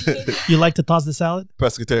 you like to toss the salad?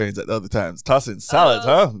 Pescatarians at other times. Tossing salads,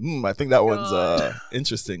 huh? I think that one's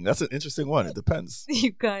interesting. That's an interesting one. It depends.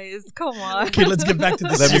 You guys, come on. Okay, let's get back to the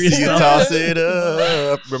Let me serious see you stuff. toss it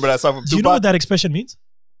up. Remember that song from Do you know Tupac? what that expression means?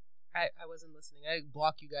 I wasn't listening. I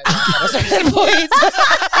block you guys out at a certain point.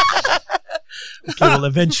 Okay, we'll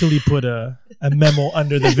eventually put a memo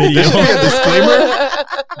under the video. There should be a disclaimer.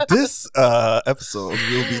 This episode,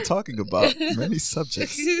 we'll be talking about many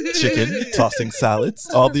subjects. Chicken, tossing salads,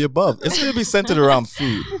 all the above. It's going to be centered around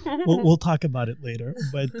food. We'll talk about it later.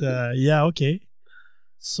 But yeah, okay.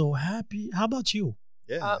 So happy. How about you?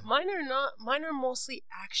 Yeah. Mine are mostly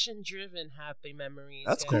action-driven happy memories.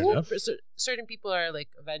 That's And cool. for certain people are like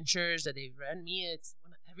adventures that they've run. Me, it's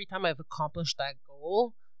every time I've accomplished that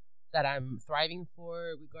goal that I'm thriving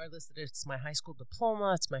for, regardless that it's my high school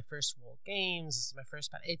diploma, it's my first World Games, it's my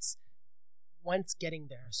first. It's once getting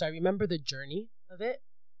there. So I remember the journey of it,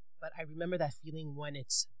 but I remember that feeling when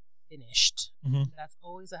it's finished. Mhm. That's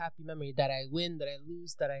always a happy memory. That I win, that I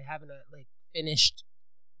lose, that I haven't finished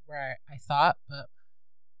where I thought, but.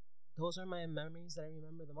 Those are my memories that I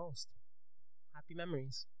remember the most. Happy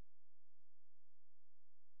memories.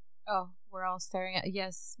 Oh, we're all staring at.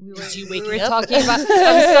 Yes, we Is you were waking up? talking about. I'm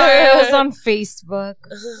sorry, I was on Facebook.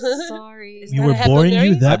 Sorry. Is We that were a happy boring memory?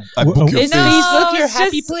 you that. I book your Is face. Facebook your it's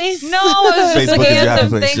happy just- place? No, it was just Facebook looking is your at happy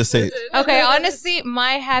place. something. Just say it. Okay, honestly,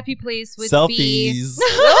 my happy place would Selfies. be.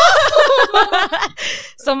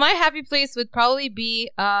 So my happy place would probably be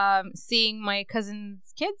seeing my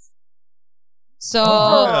cousin's kids. So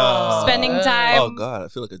Oh. spending time. Oh God, I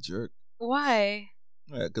feel like a jerk. Why?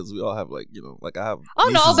 Yeah, because we all have like I have. Oh,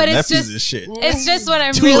 no, nieces but and it's nephews just- and shit. It's just when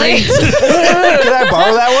I'm Too really. late. Can I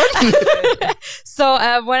borrow that one? So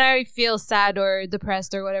when I feel sad or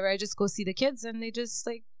depressed or whatever, I just go see the kids and they just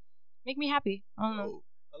make me happy. I don't know. Oh,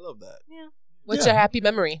 I love that. What's Yeah. your happy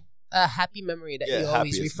memory? A happy memory that Yeah, you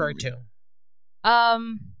always happiest refer memory. to.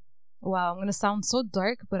 Wow, I'm gonna sound so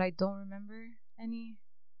dark, but I don't remember any.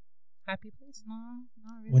 Happy place? No,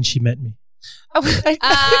 not really. When she met me. I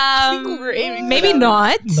think we were aiming for maybe that.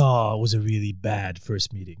 not. No, it was a really bad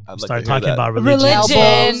first meeting. I'd We like started to hear talking that. about religion. Religion.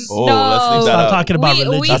 Elbows. Oh, no. let's leave that Start out. talking about We-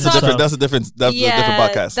 religion. we That's a talked- different. That's a different. That's a different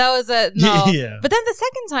podcast. That was a no. Yeah. But then the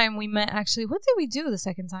second time we met, actually, what did we do the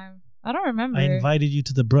second time? I don't remember. I invited you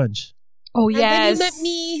to the brunch. Oh And yes, then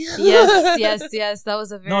you met me. yes. That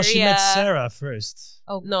was a very. No, she met Sarah first.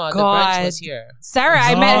 Oh No, the God. brunch was here. Sarah,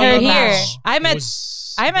 I No, met her no, no. here. It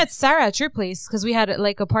I met Sarah at your place because we had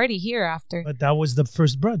like a party here after. But that was the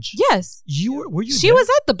first brunch. Yes, You were you she there? was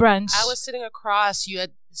at the brunch. I was sitting across. You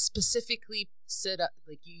had specifically set up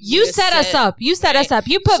like You just set us sit, up. You set right? us up.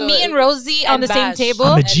 You put So me and Rosie on and the same Bash. table.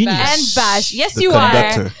 I'm a And genius. Bash. And Bash. Yes, The you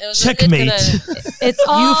conductor. are. It was Checkmate. It's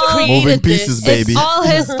all You've created Moving this. pieces, baby. It's all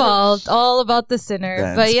his fault. All about the sinner.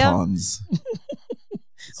 Dance but yeah. pawns.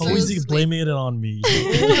 Always So sweet. blaming it on me.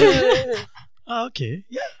 Oh, okay.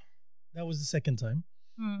 Yeah. That was the second time.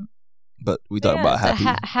 Hmm. But we talking Yeah, about the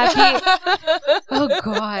happy. happy. Oh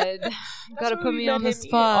God. Gotta put me on the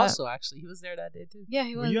spot. Also, actually, he was there that day too. Yeah,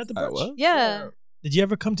 he Were was. you at the I brunch? was? Yeah. Did you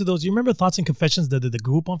ever come to those? You remember Thoughts and Confessions, the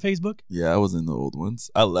group on Facebook? Yeah, I was in the old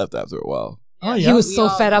ones. I left after a while. Oh, He yeah. was We so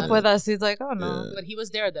all fed up left. with us. He's like, oh no. Yeah. But he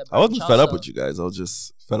was there at that. I wasn't brunch fed up also. with you guys. I was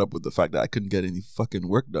just fed up with the fact that I couldn't get any fucking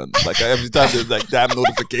work done. Like every time there's like damn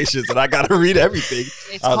notifications and I gotta read everything.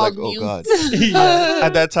 It's I was called like, oh, mute. God. Yeah.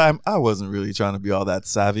 At that time, I wasn't really trying to be all that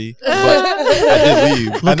savvy, but I did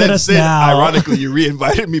leave. Look and then at us Sid, now. ironically, you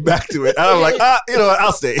re-invited me back to it. And I'm like, you know what?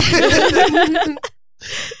 I'll stay.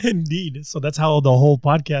 Indeed. So that's how the whole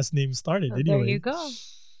podcast name started. So Anyway, there you go.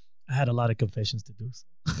 I had a lot of confessions to do. So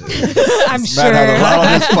I'm This man had a lot on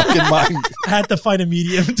his sure. fucking mind. I had to find a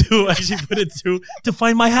medium to actually put it to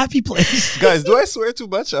find my happy place. Guys, do I swear too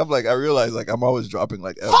much? I'm like, I realize like I'm always dropping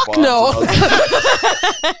like F-bombs. Fuck no.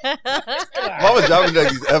 I'm always dropping like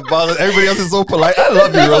these F-bombs. Everybody else is so polite. I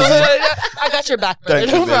love you, Rosie. I got got your back, brother.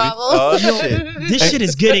 Thank you, No baby. problem. Oh, Yo, shit. this shit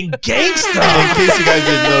is getting gangsta. In case you guys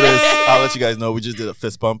didn't notice, I'll let you guys know we just did a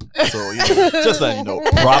fist bump. So, just letting you know,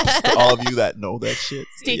 props to all of you that know that shit.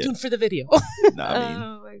 Stay Yeah. tuned for the video. Nah, I mean,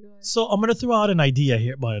 Oh my god. So I'm gonna throw out an idea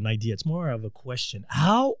here. Well, an idea. It's more of a question.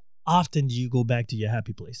 How often do you go back to your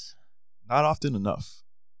happy place? not often enough.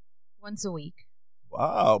 Once a week.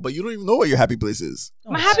 Wow, but you don't even know what your happy place is.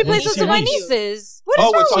 My happy place is to to my niece. nieces. What Oh,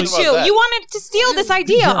 is we're wrong talking with about you? that. You wanted to steal this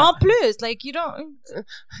idea Yeah. en plus. Like you don't.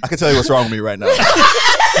 I can tell you what's wrong with me right now.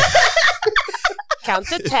 Count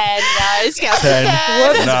to 10, guys. Count 10,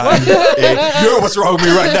 to 10. 9, 8. You're what's wrong with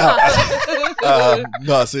me right now.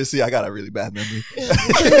 No, seriously, I got a really bad memory.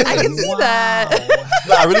 I can see that.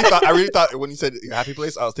 No, I really thought when you said your happy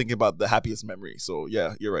place, I was thinking about the happiest memory. So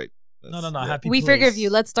yeah, you're right. No. Yeah. Happy We place. forgive you.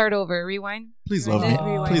 Let's start over. Rewind. Please love Rewind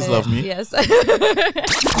me. it, rewind Please it. love me. Yes.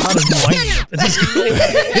 How does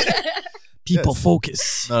rewinding? People Yes.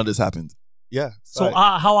 focus. None of this happened. Yeah. So sorry.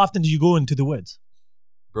 how often do you go into the woods?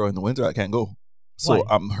 Bro, in the winter I can't go. So Why?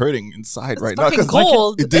 I'm hurting inside It's right now fucking because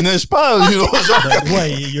cold. it didn't pas, you know. Like, why,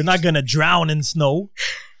 you're not gonna drown in snow.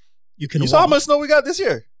 You can. You saw how walk. much snow we got this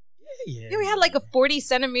year? Yeah. Yeah, we had like a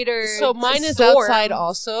 40-centimeter. So mine is storm. outside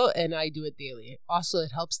also, and I do it daily. Also,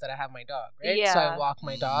 it helps that I have my dog, right? So Yeah. I walk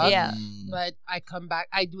my dog. Yeah. But I come back.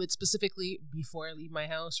 I do it specifically before I leave my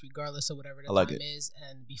house, regardless of whatever the I like time it. is,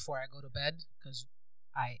 and before I go to bed, because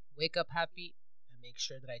I wake up happy and make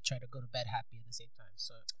sure that I try to go to bed happy at the same time.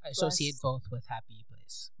 So I associate both with happy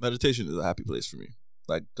place. Meditation is a happy place for me.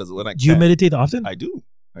 Like, because when I Do you can't- meditate often? I do.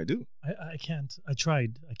 I can't. I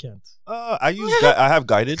tried. I can't. I have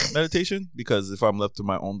guided meditation because if I'm left to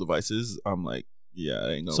my own devices, I'm like, yeah, I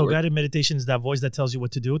ain't gonna So work. guided meditation is that voice that tells you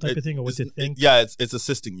what to do, type of thing, or what to think. It's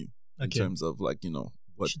assisting you in Okay. terms of like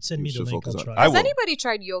what should send you me the should link, focus I'll on. try. I Has will. anybody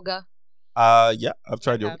tried yoga? Yeah, I've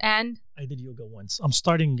tried yoga. And I did yoga once. I'm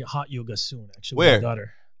starting hot yoga soon. Actually, Where? with my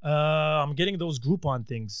daughter. I'm getting those Groupon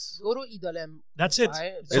things. Go to Idolem. That's it.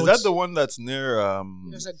 Right? So Is that it's the one that's near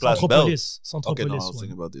There's a Place Belle? Centropolis? Okay, no, I Centropolis was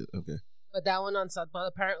thinking one. about it. Okay. But that one on Southbound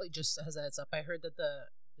apparently just has a heads up. I heard that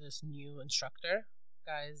this new instructor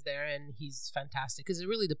guy is there, and he's fantastic because it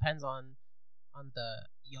really depends on the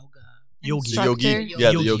yoga. Yogi. The yogi. Instructor. Yeah,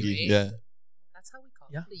 the Yogi, yogi. right? Yeah. That's how we call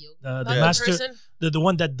Yeah. it. The yogi. The Not master- person. The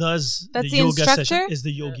one that does That's the the yoga session instructor? is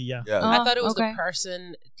the yogi. Yeah. Yeah. I thought it was okay. the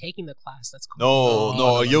person taking the class. That's called No,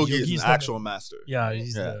 No, a yogi is yogi's an not actual master. Yeah,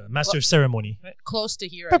 he's Yeah. the master of ceremony. Right? Close to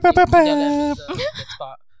here. I think Idolem is a good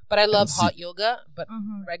spot. But I love MC. hot yoga. But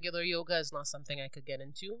Mhm. regular yoga is not something I could get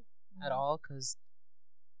into at all because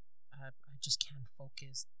I just can't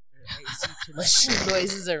focus. I see too much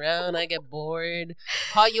noises around. I get bored.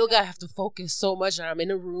 Hot yoga, I have to focus so much, and I'm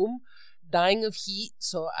in a room dying of heat.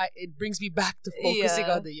 So it brings me back to focusing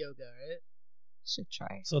Yeah. on the yoga, right? should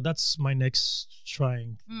try. So that's my next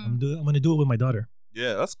trying. Mm. I'm gonna do it with my daughter.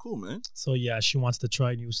 Yeah, that's cool, man. So yeah, she wants to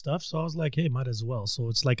try new stuff. So I was like, hey, might as well. So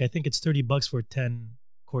it's like I think it's $30 for 10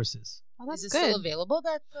 courses. Oh, that's Is it good. still available?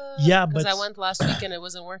 That Yeah, because but- I went last week and it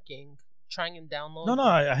wasn't working. Trying and download. No,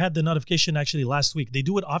 I had the notification actually last week. They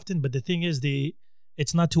do it often, but the thing is,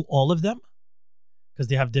 it's not to all of them because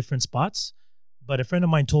they have different spots. But a friend of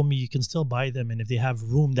mine told me you can still buy them, and if they have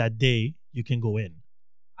room that day, you can go in.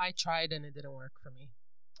 I tried and it didn't work for me.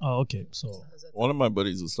 Oh, okay. So One of my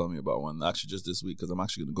buddies was telling me about one actually just this week because I'm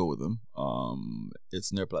actually gonna go with him.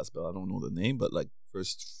 It's near Place Belle. I don't know the name, but like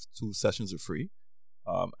first 2 sessions are free.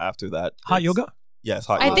 After that, hot it's- yoga. Yes,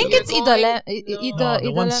 hot I yoga. think You're it's going- Idolem. No, No,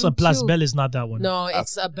 the one Place Belle is not that one. No,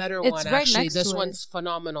 it's a better It's one. right Actually, next this to it. one's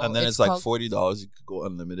phenomenal. and then it's like called- $40. You could go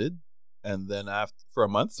unlimited, and then after for a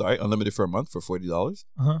month, unlimited for a month for $40,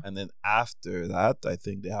 Uh-huh. and then after that, I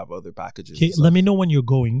think they have other packages. Okay, and stuff. let me know when you're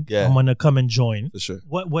going. Yeah. I'm gonna come and join. for sure.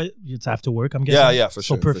 What? It's after work. I'm guessing. Yeah, for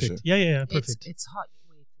sure, So for perfect. sure. Yeah, perfect. It's hot.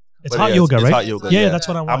 Wait, It's But hot yeah, yoga, it's right? hot yoga, yeah, yeah. that's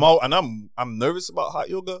what I want. I'm nervous about hot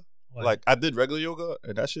yoga. Why? Like I did regular yoga,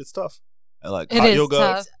 and that shit's tough. And like It hot is yoga,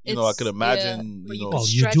 tough. you know, I It's- could yeah, imagine, but you you know, can oh,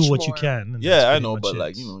 you stretch do what you more. can. and that's yeah, I pretty know, much but it.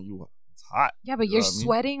 like it's hot. Yeah, but You know you're what I mean?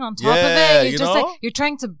 sweating on top Yeah, of it. You're you just know? like you're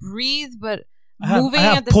trying to breathe, but I have, moving I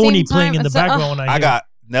have at the Pony same time. playing in the It's like, background. when I hear- got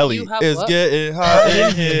Nelly. You have It's what? getting hot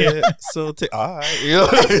in here, so take all right. You know?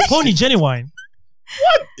 Pony Genuine.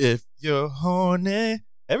 If you're horny,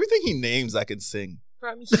 everything he names, I can sing.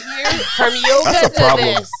 From here, from yoga That's a to problem.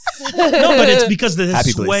 this. No, but it's because the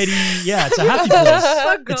Happy place. sweaty. Yeah, it's a happy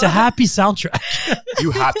place. It's a happy soundtrack. You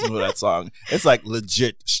have to know that song. It's like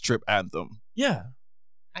legit strip anthem. Yeah.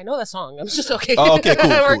 I know that song. I'm just okay. Oh, okay, cool,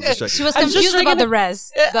 We're cool. Just good. checking. She was I'm just confused trying about to- the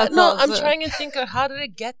rest. That's no, all. I'm trying to think of how did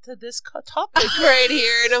it get to this topic right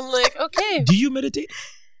here, and I'm like, okay. Do you meditate?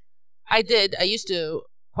 I did. I used to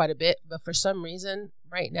quite a bit, but for some reason,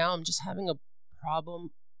 right now, I'm just having a problem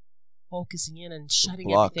focusing in and shutting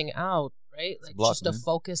block. everything out, right? It's a Like block, just to man.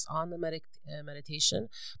 focus on the meditation.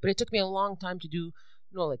 But it took me a long time to do,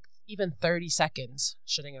 like even 30 seconds,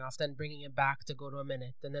 shutting it off, then bringing it back to go to a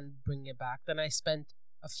minute, and then bringing it back. Then I spent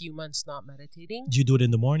a few months not meditating. Do you do it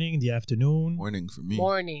in the morning, the afternoon? Morning for me.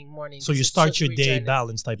 Morning. So you 'cause it start should your day regenerate.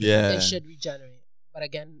 balanced type of Yeah. It should regenerate. But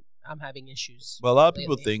again, I'm having issues. Well, a lot of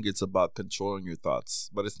people lately. think it's about controlling your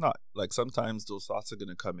thoughts, but it's not. Like sometimes those thoughts are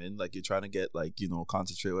gonna come in, like you're trying to get like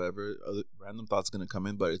concentrate, whatever. Other random thoughts gonna come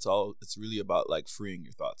in, but it's really about like freeing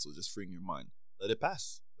your thoughts. So just freeing your mind. Let it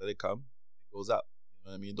pass. Let it come. It goes out. You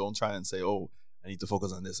know what I mean? Don't try and say, "Oh, I need to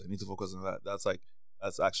focus on this. I need to focus on that."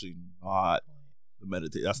 That's actually not the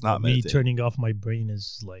meditate. That's not Me meditating. turning off my brain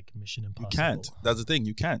is like mission You impossible. can't. That's the thing.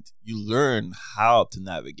 You can't. You learn how to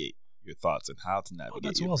navigate your thoughts and how to navigate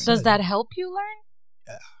that's your well brain. said. Does that help you learn?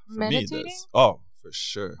 Yeah, for Meditating? me it does. Oh, for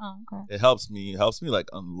sure. Oh, okay. It helps me like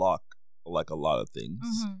unlock like a lot of things.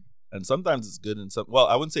 Mm-hmm. And sometimes it's good and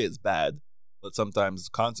I wouldn't say it's bad, but sometimes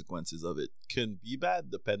consequences of it can be bad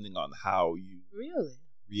depending on how you Really?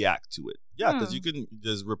 react to it. Yeah, because you can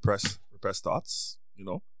just repress thoughts,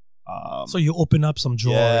 So you open up some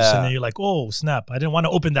drawers Yeah. and then you're like, oh, snap. I didn't want to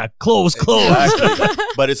open that. Close. Exactly.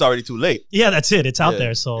 But it's already too late. Yeah, that's it. It's out Yeah,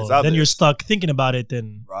 there. So it's out then there. you're stuck thinking about it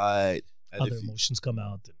and Right. And other if you, emotions come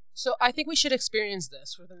out. So I think we should experience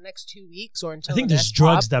this for the next 2 weeks or until I think the there's next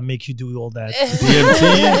drugs pop. that make you do all that.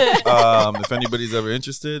 DMT, if anybody's ever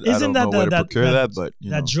interested, I Isn't don't know that where to that- procure that- that, but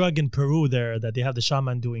that drug in Peru there that they have the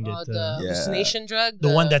shaman doing Oh, it. the Yeah. hallucination drug. the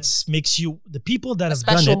one that makes you, the people that a have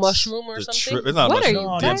done special it. mushroom or the something. it's not What are mushroom. you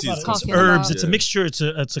No, guys DMT is it's talking herbs. about? It's a mixture. It's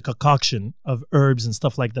a concoction of herbs and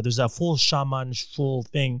stuff like that. There's a full shaman, full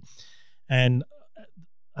thing, and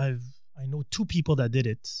I know 2 people that did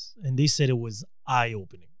it, and they said it was eye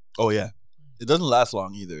opening. Oh yeah, it doesn't last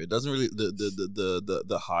long either. It doesn't really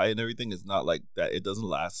the high and everything is not like that. It doesn't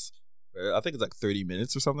last. I think it's like 30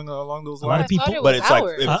 minutes or something along those A lot lines. of people- I thought it But was it's like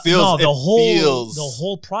hours. it feels. no, it feels the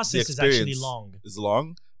whole process is actually experience long. It's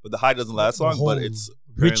long, but the high doesn't last The long. But whole it's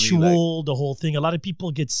apparently, ritual, the whole thing. A lot of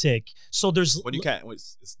people get sick. So there's Like, when you can't, it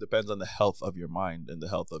depends on the health of your mind and the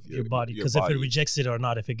health of your body, because if it rejects it or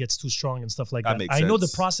not, if it gets too strong and stuff like That that. makes I know the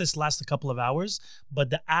sense. process lasts a couple of hours, but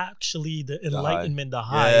the high. enlightenment, the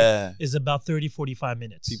high, Yeah. is about 30, 45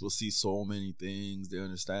 minutes. People see so many things. They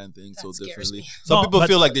understand things That so scares differently. me. Some No, people but-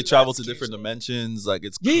 feel like they travel That to scares different me. dimensions. Like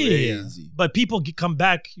it's Yeah, crazy. yeah, yeah. But people come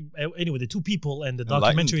back anyway. The 2 people and the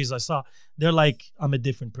Enlightened. documentaries I saw, they're like, I'm a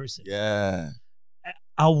different person. Yeah.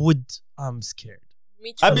 I'm scared.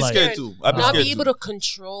 Me too. I'd be Like- scared too. I'd be Not scared be able too. to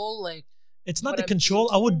control like It's not What the I'm control.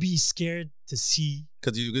 I thinking. would be scared to see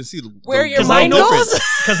Because you can see where your Because I mind know- goes.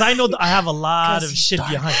 because I know that I have a lot 'Cause of he's shit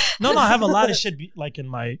dark. behind. No, I have a lot of shit like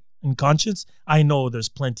in conscience. I know there's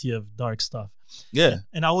plenty of dark stuff, Yeah.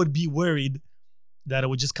 and I would be worried that it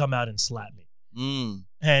would just come out and slap me. Mm.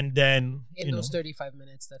 And then In those 35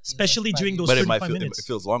 minutes, that feels especially like during 5 those But it 35 might feel minutes. it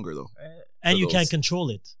feels longer though. years, right? and for you can't those. control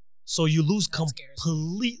it. So you lose That scares me.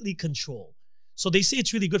 completely control. So they say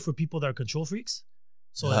it's really good for people that are control freaks.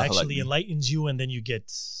 So it Like actually me. enlightens you, and then you get.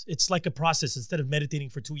 It's like a process. Instead of meditating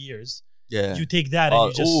for 2 years, Yeah. you take that and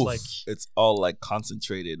you just oof, like it's all like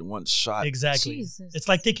concentrated in one shot. exactly. Jesus. It's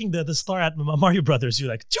like taking the star at Mario Brothers. You're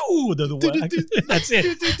like, choo, the that's it.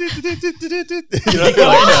 You know, like,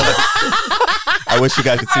 I wish you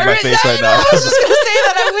guys could see my face right now. I was just gonna say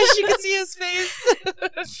that. I wish you could see his face.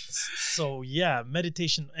 So yeah,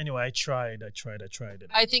 meditation. Anyway, I tried it.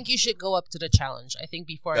 I think you should go up to the challenge. I think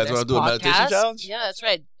before You our guys next wanna do a meditation podcast- challenge? Yeah, that's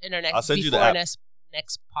right. In our next, I'll send you the before our app.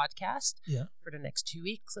 next podcast, Yeah. for the next 2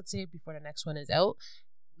 weeks, let's say before the next one is out,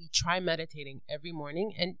 we try meditating every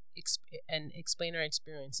morning and explain our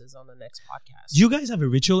experiences on the next podcast. Do you guys have a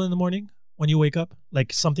ritual in the morning when you wake up?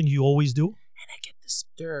 Like something you always do? And I get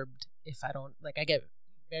disturbed if I don't like. I get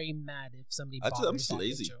very mad if somebody I'm bothers just that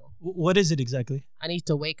lazy. ritual. What is it exactly? I need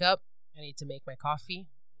to wake up. I need to make my coffee,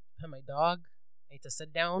 pet my dog. I need to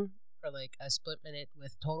sit down for like a split minute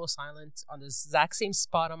with total silence on the exact same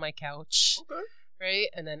spot on my couch. Okay. Right?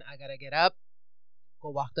 And then I gotta get up, go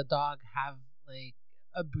walk the dog, have like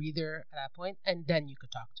a breather at that point, and then you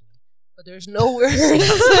could talk to me. But there's no words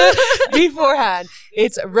beforehand.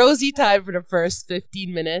 It's rosy time for the first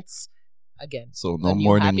 15 minutes. Again. So no when you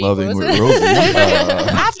morning happy loving goes- with Rosie.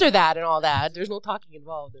 After that and all that, there's no talking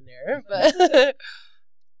involved in there. But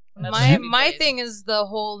That's My every my day. thing is the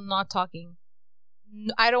whole not talking.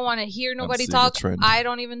 I don't want to hear nobody seeing a talk. trend. I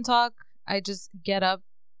don't even talk. I just get up,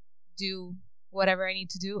 do whatever I need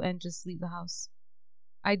to do, and just leave the house.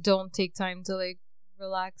 I don't take time to like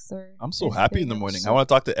relax or. I'm so happy in the morning. I want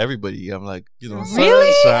to talk to everybody. I'm like,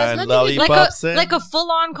 Really? sunshine, lollipops, like a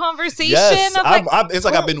full-on conversation. Yes, of like, it's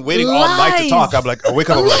like I've been waiting all night to talk. I'm like, I wake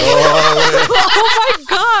up, I'm like, oh, oh my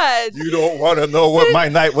god! you don't want to know what my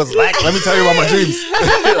night was like. Let me tell you about my dreams.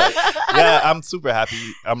 Like, yeah, I'm super happy.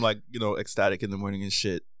 I'm like, ecstatic in the morning and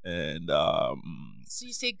shit. And so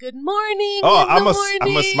you say good morning. oh, I'm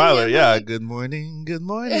I'm a smiler. Yeah, good morning, good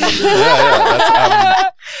morning. yeah.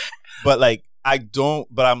 That's, but like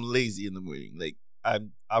but I'm lazy in the morning. Like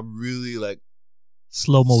I'm really like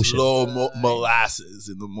Slow motion. molasses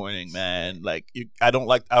in the morning, man. Like I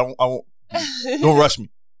won't. Don't rush me.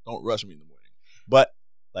 Don't rush me in the morning. But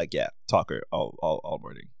like, yeah, talker all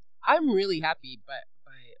morning. I'm really happy, but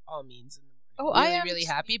by all means in the morning. Oh, really, I am really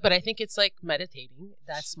happy. But I think it's like meditating.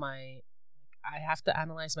 That's I have to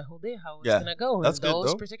analyze my whole day, how it's gonna go. That's in good, those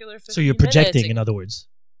though. particular 50 So you're minutes. projecting, in other words.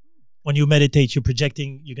 When you meditate, you're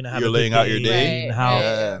projecting. You're gonna have. You're a good laying out your day day. and how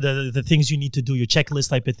Yeah. the things you need to do, your checklist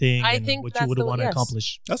type of thing, I and think what you that's would the- want to yes.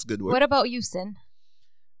 accomplish. That's good work. What about you, Sin?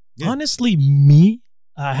 Yeah. Honestly, me,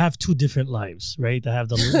 I have two different lives, right? I have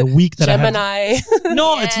the week that I have. Gemini.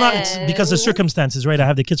 No, it's not. It's because of Yes. circumstances, right? I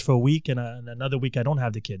have the kids for a week, and another week I don't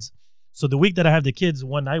have the kids. So the week that I have the kids,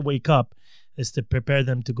 when I wake up, is to prepare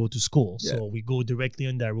them to go to school. Yeah. So we go directly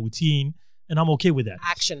in that routine, and I'm okay with that.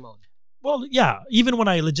 Action mode. Well, yeah. Even when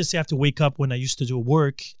I just say I have to wake up, when I used to do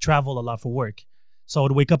work, travel a lot for work. So I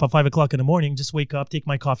would wake up at 5 o'clock in the morning, just wake up, take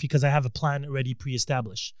my coffee, because I have a plan already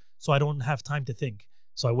pre-established. So I don't have time to think.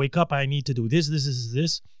 So I wake up, I need to do this,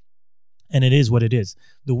 and it is what it is.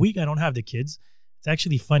 The week I don't have the kids, it's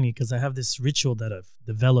actually funny because I have this ritual that I've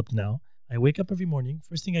developed now. I wake up every morning.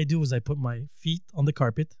 First thing I do is I put my feet on the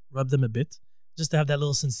carpet, rub them a bit, just to have that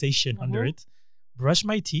little sensation under it. Brush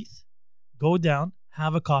my teeth, go down,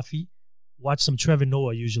 have a coffee, watch some Trevor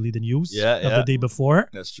Noah, usually the news of the day before.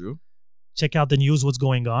 That's true. Check out the news, what's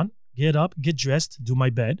going on. Get up, get dressed, do my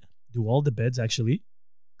bed, do all the beds actually,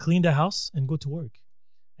 clean the house, and go to work.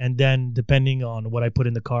 And then depending on what I put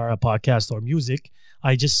in the car, a podcast or music,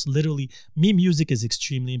 I just literally, music is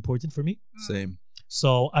extremely important for me. Same.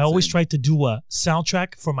 So I always Same. try to do a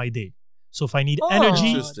soundtrack for my day. So if I need Oh, energy,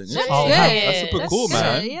 Interesting. That's I'll good. have- That's super cool, good,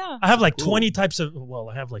 man. Yeah. I have like Cool. 20 types of,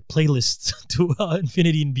 I have like playlists to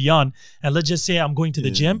infinity and beyond. And let's just say I'm going to the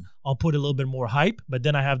Yeah. gym, I'll put a little bit more hype, but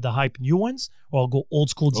then I have the hype new ones, or I'll go old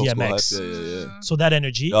school Old school DMX. hype, yeah. So that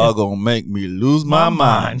energy. Y'all gonna make me lose my My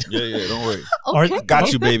mind. mind. Yeah, don't worry. Or- Okay.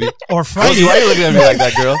 Got you, baby. Or Why Friday. you looking at me like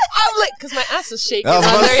that, girl? I'm like, because my ass is shaking. I was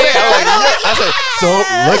about to say, I said,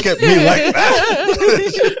 don't look at me like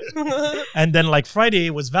that. And then like Friday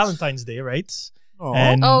was Valentine's Day, right? Aw.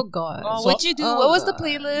 And Oh god. Oh, So- what'd you do? Oh, what was the God.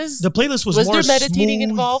 playlist? the playlist was Was more there meditating smooth.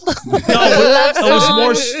 involved? No, it was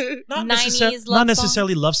more songs. not, 90s love not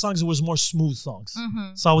necessarily love songs. It was more smooth songs.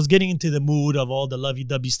 Mhm. So I was getting into the mood of all the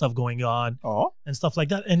lovey-dovey stuff going on Aw. and stuff like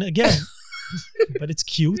that. And again, but it's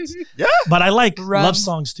cute. Yeah. But I like Run. love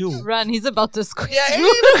songs too. Run, he's about to squeeze. Yeah.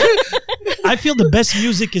 I feel the best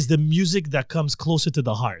music is the music that comes closer to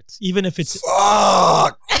the heart, even if it's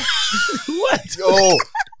Fuck. what. Yo,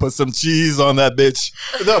 put some cheese on that bitch.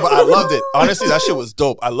 No, but I loved it. Honestly, that shit was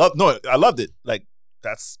dope. I loved it. Like,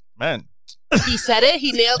 that's, man, He said it.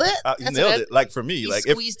 He nailed it. he That's nailed good. it. Like, for me, He like,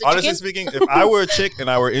 if, squeezed the honestly chicken. speaking, if I were a chick and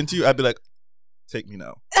I were into you, I'd be like, take me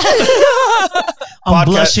now. I'm Podcast-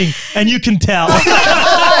 blushing, and you can tell.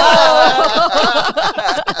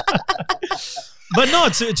 But no,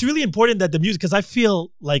 it's really important that the music, because I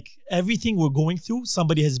feel like everything we're going through,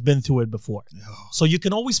 somebody has been through it before. So you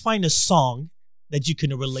can always find a song that you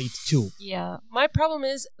can relate to. Yeah. My problem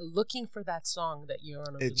is looking for that song that you're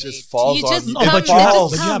on. It just falls You on just me. No, Come- but it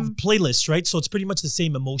just you have comes. playlists, right? So it's pretty much the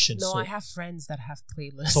same emotion. No, so. I have friends that have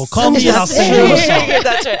playlists. So call me and I'll send you a song.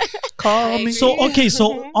 That's right. Call me. So okay,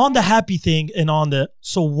 so on the happy thing and on the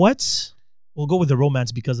we'll go with the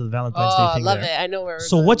romance because of the Valentine's Day Oh, thing love there. it. I know where. we're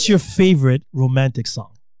So going what's with your this. favorite romantic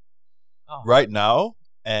song Oh. Right now,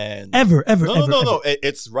 and ever? No.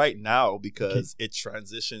 It's right now because it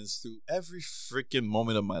transitions through every freaking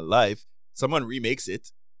moment of my life. Someone remakes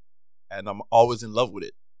it, and I'm always in love with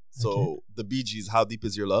it. So Okay. the Bee Gees, "How Deep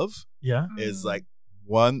Is Your Love," Yeah. is like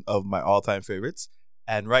one of my all-time favorites.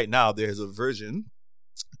 And right now, there's a version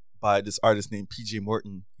by this artist named PJ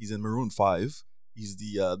Morton. He's in Maroon 5. He's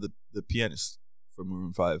the pianist for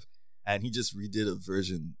Maroon 5. And he just redid a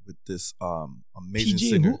version with this amazing PJ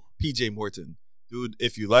singer, who? PJ Morton. Dude,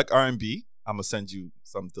 if you like R&B, I'm going to send you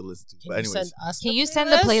something to listen to. Can But you anyways, send us? Can you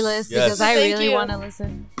send the playlist Yes. because I Thank really you. want to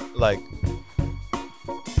listen. like,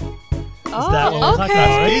 that one? Oh, Talk okay.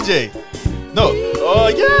 about it. PJ. No. Oh,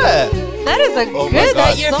 yeah. That is a Oh my good Is that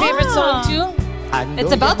God. your favorite song too?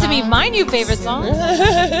 It's about to be my new favorite song.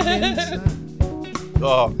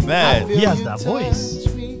 Oh man. He has that voice.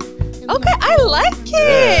 Okay, I like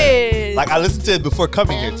it. Like I listened to it before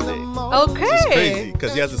coming here today. Okay. It's crazy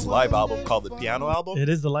because he has this live album called the Piano Album It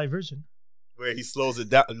is the live version. where he slows it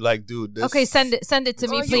down. Like, dude, this Okay, send it to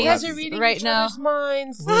me, Oh, please. you guys are reading right each now. other's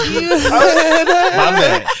minds. My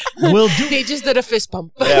man. We'll do. They just did a fist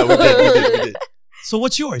pump. Yeah, we did. So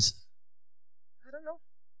what's yours? I don't know.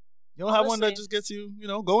 You don't have one that Honestly. just gets you,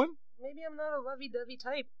 going? Maybe I'm not a lovey-dovey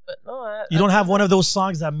type, but no. You don't have one of those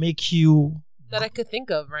songs that make you. that I could think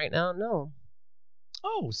of right now. No.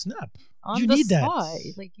 Oh snap! On You the need that. spot.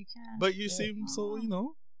 Like you can't. But you seem so, Maybe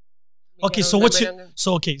Okay, I so don't what's remember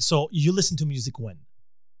your? it. So you listen to music when?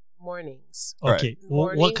 Mornings. Right. Okay,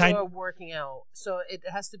 Mornings what kind? or working out. So it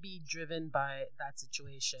has to be driven by that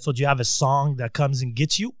situation. So do you have a song that comes and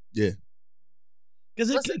gets you? Yeah. Because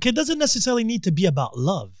Listen- it doesn't necessarily need to be about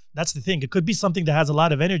love. That's the thing. It could be something that has a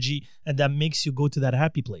lot of energy and that makes you go to that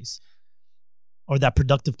happy place, or that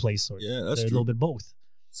productive place, or Yeah, that's a true. little bit both.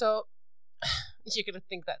 So you're gonna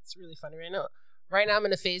think that's really funny right now. Right now, I'm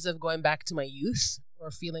in a phase of going back to my youth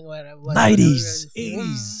or feeling what I was. 90s, feeling.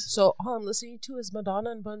 80s. So all I'm listening to is Madonna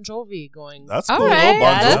and Bon Jovi going. That's All cool. right, though,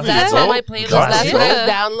 Bon that's- Jovi, that's though. on my playlist. God, That's yeah. what Yeah. I've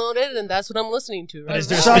downloaded, and that's what I'm listening to. And Right is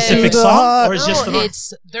there a now. specific the song, heart. or is just No, the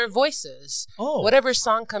it's their voices. oh Whatever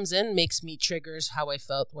song comes in makes me triggers how I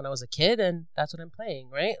felt when I was a kid, and that's what I'm playing.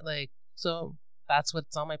 Right, like so. That's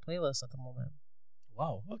what's on my playlist at the moment.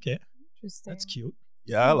 wow, okay, Interesting. that's cute.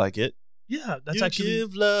 Yeah, I like it. Yeah, that's You actually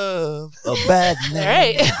give love a bad All name.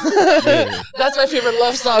 right, Yeah. that's my favorite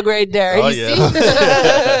love song right there. Oh, you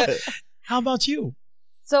yeah. see? How about you?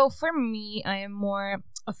 So for me, I am more,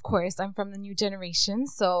 of course, I'm from the new generation.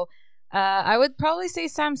 So I would probably say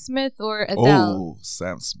Sam Smith or Adele. Oh,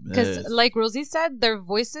 Sam Smith. Because like Rosie said, their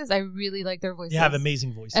voices, I really like their voices. You have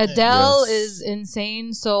amazing voice. Adele Yes. is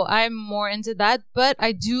insane. So I'm more into that. But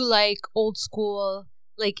I do like old school,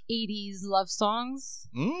 like 80s love songs.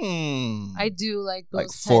 I do like those. like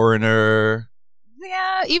type- Foreigner.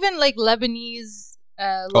 Yeah, even like Lebanese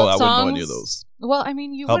love Oh, I songs. wouldn't know any of those. Well, I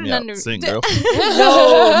mean, you Help me wouldn't out. Sing, girl.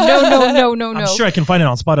 no. I'm sure I can find it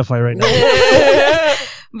on Spotify right now.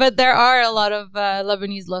 But there are a lot of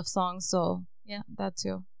Lebanese love songs, so yeah, that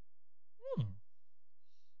too.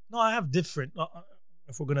 No, I have different.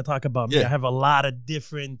 If we're gonna talk about me, Yeah. I have a lot of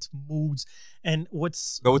different moods. And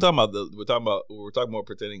what's But we're talking about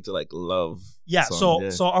pertaining to like love. yeah?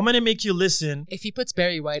 song, So I'm gonna make you listen. If he puts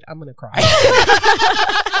Barry White, I'm gonna cry.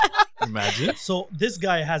 Imagine. So this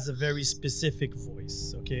guy has a very specific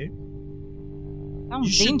voice. Okay. Sounds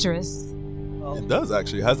You should- dangerous. It does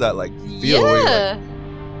actually. It has that like feel where you're Yeah.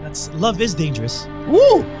 That's love is dangerous. like,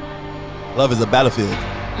 woo! Love is a battlefield.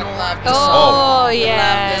 Love this Oh, song.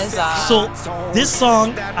 yes. Love this So this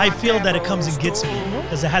song, I feel that it comes and gets me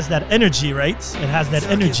because it has that energy, right? It has that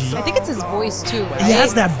energy. I think it's his voice too, right? He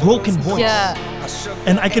has that broken voice. Yeah.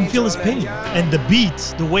 And I can feel his pain. And the beat,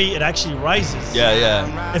 the way it actually rises.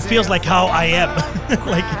 Yeah. It feels like how I am.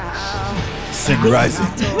 Like Sing rising.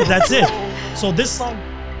 that's it. So this song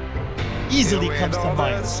easily comes to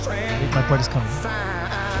mind. Wait, my part is coming.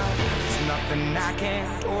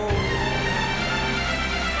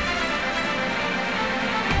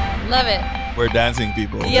 Love it. We're dancing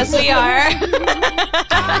people. Yes, we are.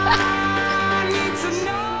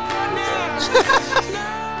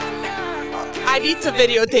 I need to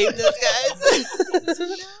videotape this,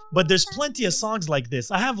 guys. But there's plenty of songs like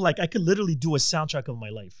this. I could literally do a soundtrack of my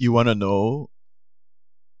life. You want to know?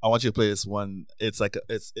 I want you to play this one. It's like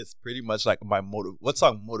it's pretty much like my motive. What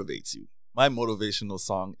song motivates you? My motivational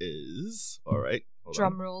song is all right. hold on.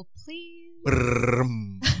 Drum roll, please.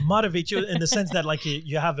 Brrrm. Motivate you in the sense that like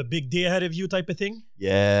you have a big day ahead of you type of thing.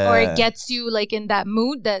 Yeah. Or it gets you like in that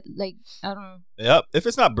mood that like, I don't know. Yep. If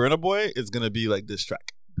it's not Burna Boy, it's gonna be like this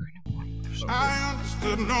track.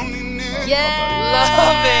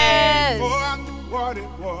 Yes.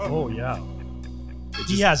 Oh yeah.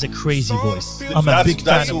 He has a crazy voice. I'm a that's, big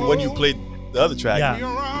that's fan of when you played the other track.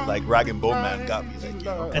 Yeah. Like Rag and Bone Man got me.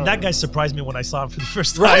 Like, And that guy surprised me when I saw him for the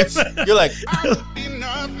first time. right? You're like,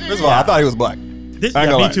 first of all, I thought he was black. This, I ain't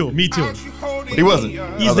yeah, gonna me lie. too. But he wasn't.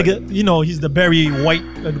 He's the he's the Barry White,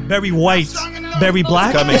 Barry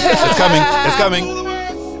Black. It's coming. It's coming. It's coming.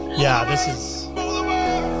 Yeah, this is.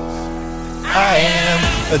 I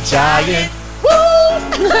am a giant.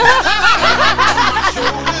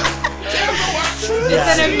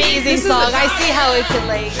 It's an amazing song. I see how it could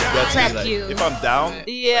like That's prep like, you. if I'm down,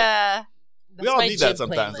 Yeah. We all my need that gym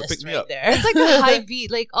sometimes to playlist pick me right up. There. It's like a high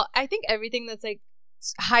beat. Like I think everything that's like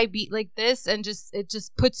high beat like this and it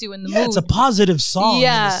just puts you in the Yeah, mood. it's a positive song in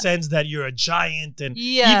Yeah. the sense that you're a giant, and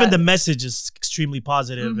Yeah. even the message is extremely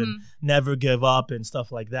positive and Mhm. never give up and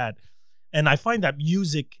stuff like that. And I find that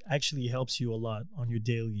music actually helps you a lot on your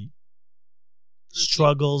daily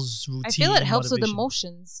struggles, routine. I feel it helps with motivation.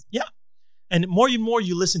 emotions. And more and more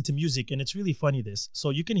you listen to music, and it's really funny this. So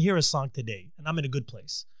you can hear a song today, and I'm in a good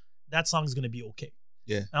place. That song's going to be okay.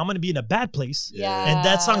 Yeah. And I'm going to be in a bad place, Yeah. and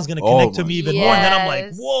that song's going to Oh connect to my me even more. And then I'm like,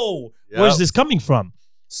 Yes. whoa, Yep. where's this coming from?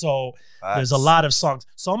 So there's a Facts. lot of songs.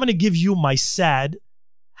 So I'm going to give you my sad,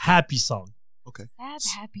 happy song. Okay. Sad,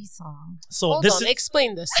 happy song. So Hold this on, is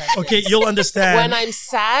explain this sentence. okay. You'll understand. When I'm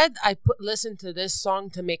sad, listen to this song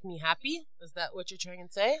to make me happy. Is that what you're trying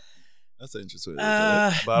to say? That's an interesting way to look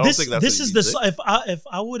at it. But I don't think that's this what is you the mean to so- if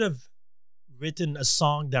I would have written a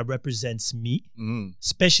song that represents me, say. Mhm.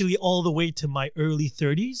 especially all the way to my early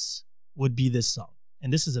 30s, would be this song.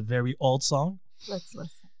 And this is a very old song. Let's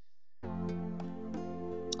listen.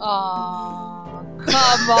 Oh,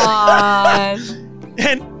 come on.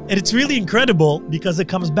 And it's really incredible because it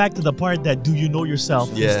comes back to the part that do you know yourself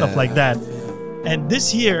and stuff Yeah. like that. And this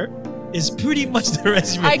here is pretty much the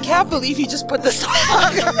resume. I can't believe you just put this song.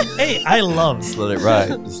 Hey, I love Just let it ride.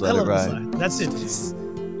 Just I let it love this ride. song. That's it.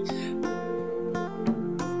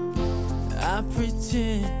 I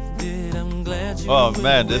pretended I'm glad you Oh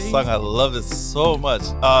man, this song I love it so much.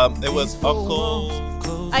 It was Uncle.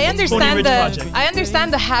 I Tony understand Rich Project. I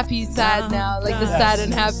understand the happy sad now, like the sad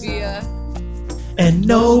and happy. And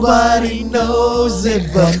nobody knows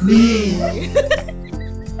it but me.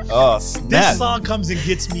 Oh This snap! song comes and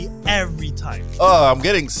gets me every time. Oh, I'm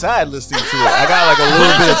getting sad listening to it. I got like a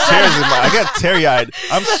little bit of tears in my. I got teary-eyed.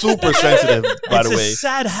 I'm super sensitive, by It's the a way.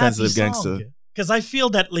 sad, happy sensitive gangster. song. Because I feel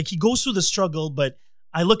that like he goes through the struggle, but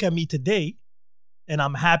I look at me today, and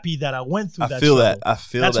I'm happy that I went through I that. feel struggle. that. I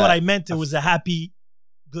feel That's that. what I meant. It was a happy,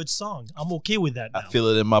 good song. I'm okay with that now. I feel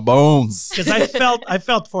it in my bones. Because I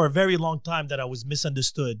felt for a very long time that I was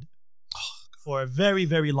misunderstood. For a very,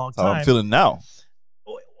 very long That's how time. I'm feeling now.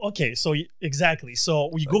 Okay, so exactly. So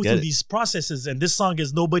we I go get through it. these processes, and this song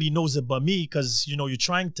is nobody knows it but me, because you're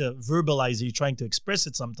trying to verbalize it, you're trying to express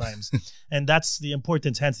it sometimes, and that's the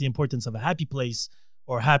importance. Hence, the importance of a happy place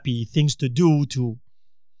or happy things to do to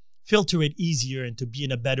filter it easier and to be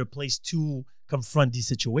in a better place to confront these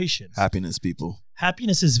situations. Happiness, people.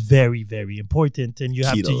 Happiness is very, very important, and you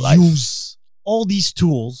have Key to to life. use all these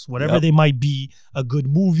tools, whatever Yep. they might be: a good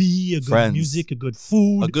movie, a good Friends. music, a good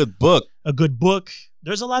food, A good book. a good book.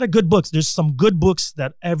 There's a lot of good books. There's some good books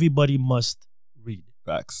that everybody must read.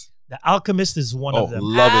 Facts. The Alchemist is one Oh, of them.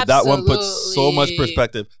 love it. That one puts so much Absolutely.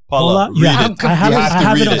 perspective. Paula, Paula, read yeah, it. I have You it. have I to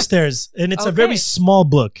have it read it. upstairs, and it's a very Okay. small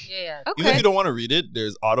book. Yeah. Even if Okay. you don't want to read it,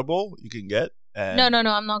 there's Audible you can get. And No,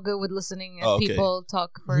 I'm not good with listening at Oh, okay. people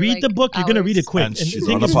talk for Read like, the book. You're gonna read it hours. quick. And And the she's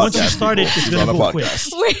thing on a is, once you podcast, start it, people. it's She's gonna on a go quick.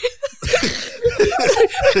 podcast. Wait,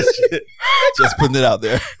 Just putting it out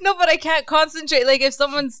there. no, but I can't concentrate. Like if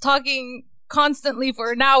someone's talking constantly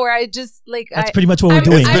for an hour, I just like That's pretty much what we're I'm-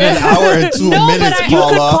 doing. It's been an hour and 2 No, but minutes, I- You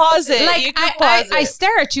could Paula. pause it. like you could pause I it.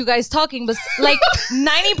 stare at you guys talking, but like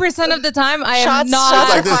 90% of the time I am Shots- not. shots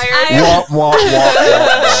like this. fired. I am- Womp, womp, womp,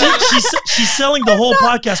 womp, womp. she's selling the whole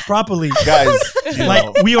podcast properly. Guys, you Like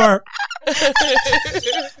know. we are.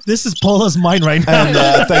 This is Paula's mind right now.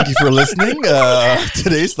 And thank you for listening.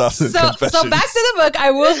 Today's Thoughts and So Confessions. back to the book.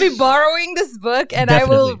 I will be borrowing this book and I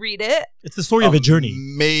will Definitely. read it. It's the story of a journey.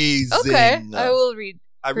 Amazing. Okay, I will read.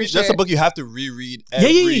 I for read. That's a sure. book you have to reread. Yeah, yeah,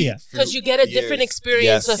 Every yeah. Because you get a different years.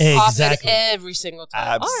 experience Yes. of Exactly. it every single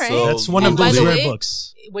time. Absolutely. That's one of And by those the rare way,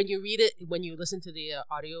 books. When you read it, when you listen to the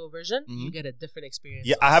audio version, Mhm. you get a different experience.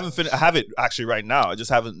 Yeah, I also. haven't finished. I have it actually right now. I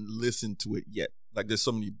just haven't listened to it yet. Like there's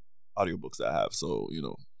so many audiobooks that I have. So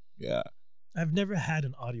yeah. I've never had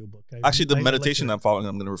an audiobook. Actually, the I like meditation it. I'm following,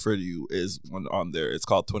 I'm going to refer to you, is one on there. It's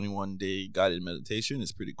called 21 Day Guided Meditation.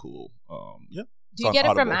 It's pretty cool. Yeah. Do you on get it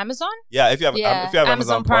from Audible. Amazon? Yeah, if you have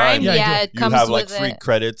Amazon Prime, Yeah, Yeah, you do. it you comes have with like free it.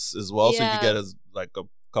 credits as well. So you Yeah. get as like a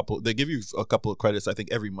couple. They give you a couple of credits, I think,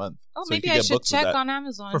 every month. Oh, So you maybe can I get should books with check that. on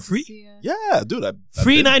Amazon For to free? see, Yeah, dude.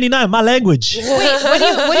 Free 99, my language. Wait, what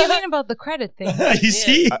do you mean about the credit thing? You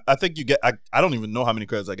see? I think you get. I don't even know how many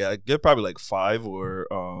credits I get. I get probably like 5 or.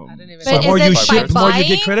 I don't even So know. But more is you it ship, by more you get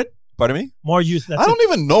buying? credit. Pardon me. More use. That's I it. don't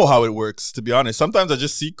even know how it works, to be honest. Sometimes I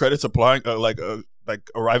just see credits applying, like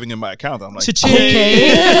arriving in my account. I'm like, Cha-ching.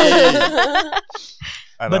 okay.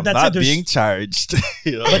 And But I'm that's not it, there's- being charged.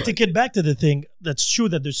 You know? But to get back to the thing, that's true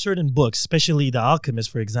that there's certain books, especially The Alchemist,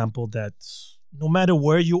 for example, that no matter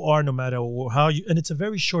where you are, no matter how you, and it's a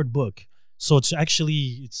very short book. So it's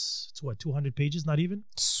actually, it's what, 200 pages, not even?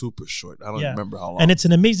 super short. I don't Yeah. remember how long. And it's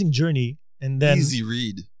an amazing journey. And then easy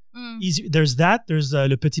read. Mm. easy. There's that. There's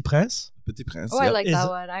Le Petit Prince. Petit Prince. Oh, I yep. like Is- that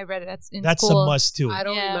one. I read it in That's school. a must too. I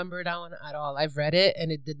don't Yeah. remember that one at all. I've read it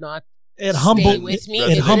and it did not it Stay with me.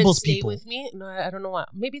 It It humbles stay people. with me. No, I don't know why.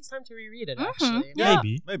 Maybe it's time to reread it. Mhm. Actually, Yeah.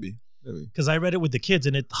 Maybe Maybe. because I read it with the kids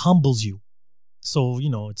and it humbles you. So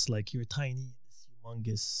it's like you're tiny in this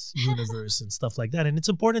humongous universe and stuff like that. And it's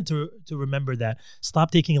important to remember that.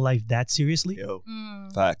 Stop taking life that seriously. Yo,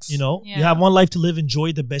 Mm. facts. You Yeah. have one life to live.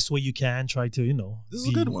 Enjoy the best way you can. Try to This is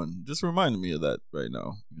a good one. Just reminded me of that right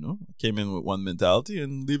now. I came in with one mentality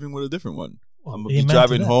and leaving with a different one. Well, I'm gonna amen be to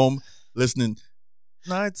driving that. home, listening.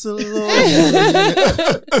 Nights alone.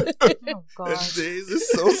 Oh God. And days is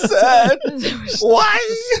so sad. Why?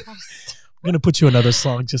 I'm gonna put you another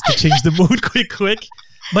song just to change the mood quick.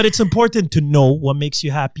 But it's important to know what makes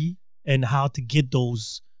you happy and how to get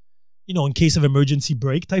those, in case of emergency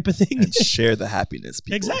break type of thing. And share the happiness,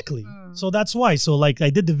 people. Exactly. Mm. So that's why. So like I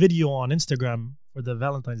did the video on Instagram for the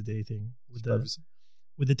Valentine's Day thing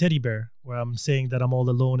with the teddy bear where I'm saying that I'm all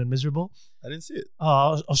alone and miserable. I didn't see it.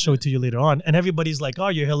 I'll show it to you later on. And everybody's like, "Oh,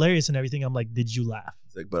 you're hilarious and everything." I'm like, "Did you laugh?"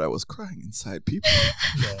 It's like, but I was crying inside, people.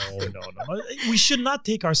 No. We should not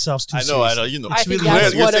take ourselves too I seriously. know. I It's think really that's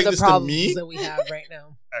weird. You're one of saying the this to problems me. that we have right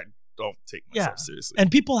now. I don't take Yeah. myself seriously.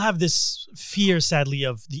 And people have this fear, sadly,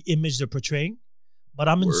 of the image they're portraying. But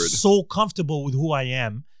I'm Word. so comfortable with who I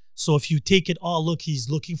am. So if you take it, oh, look, he's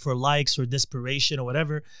looking for likes or desperation or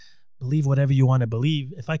whatever, believe whatever you want to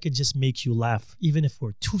believe. If I could just make you laugh, even if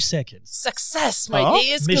for 2 seconds, Success. My Huh? day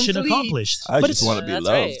is mission complete. accomplished. I But just it's, want to be That's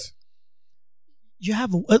loved. right. you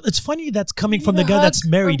have it's funny that's coming You from the need a guy that's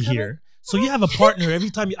hug, married homecoming? here. So you have a partner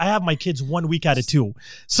every time. I have my kids 1 week out of 2.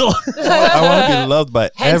 So I want to be loved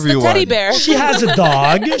by Hence everyone. the teddy bear. she has a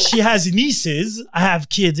dog. She has nieces. I have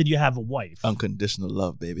kids, and you have a wife. Unconditional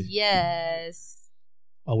love, baby. Yes.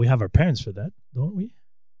 Oh, we have our parents for that, don't we?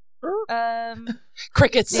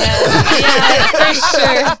 Crickets. Yeah, for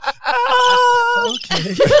sure.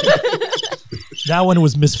 Okay. That one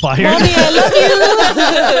was misfired. Mommy, I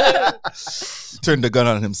love you. Turned the gun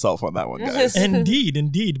on himself on that one, guys.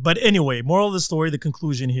 Indeed. But anyway, moral of the story, the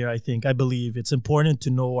conclusion here, I believe it's important to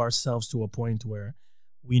know ourselves to a point where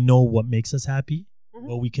we know what makes us happy, Mhm.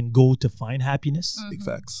 where we can go to find happiness. Big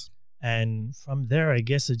facts. And from there, I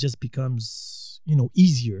guess it just becomes,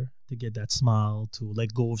 easier to get that smile, to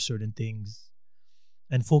let go of certain things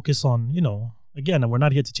and focus on, again, we're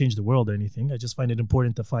not here to change the world or anything. I just find it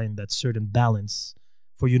important to find that certain balance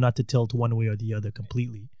for you not to tilt one way or the other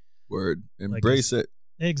completely. Word. Embrace it.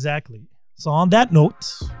 Exactly. So on that note,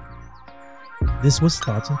 this was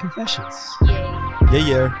Thoughts and Confessions. Yay.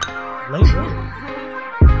 Yeah. Later.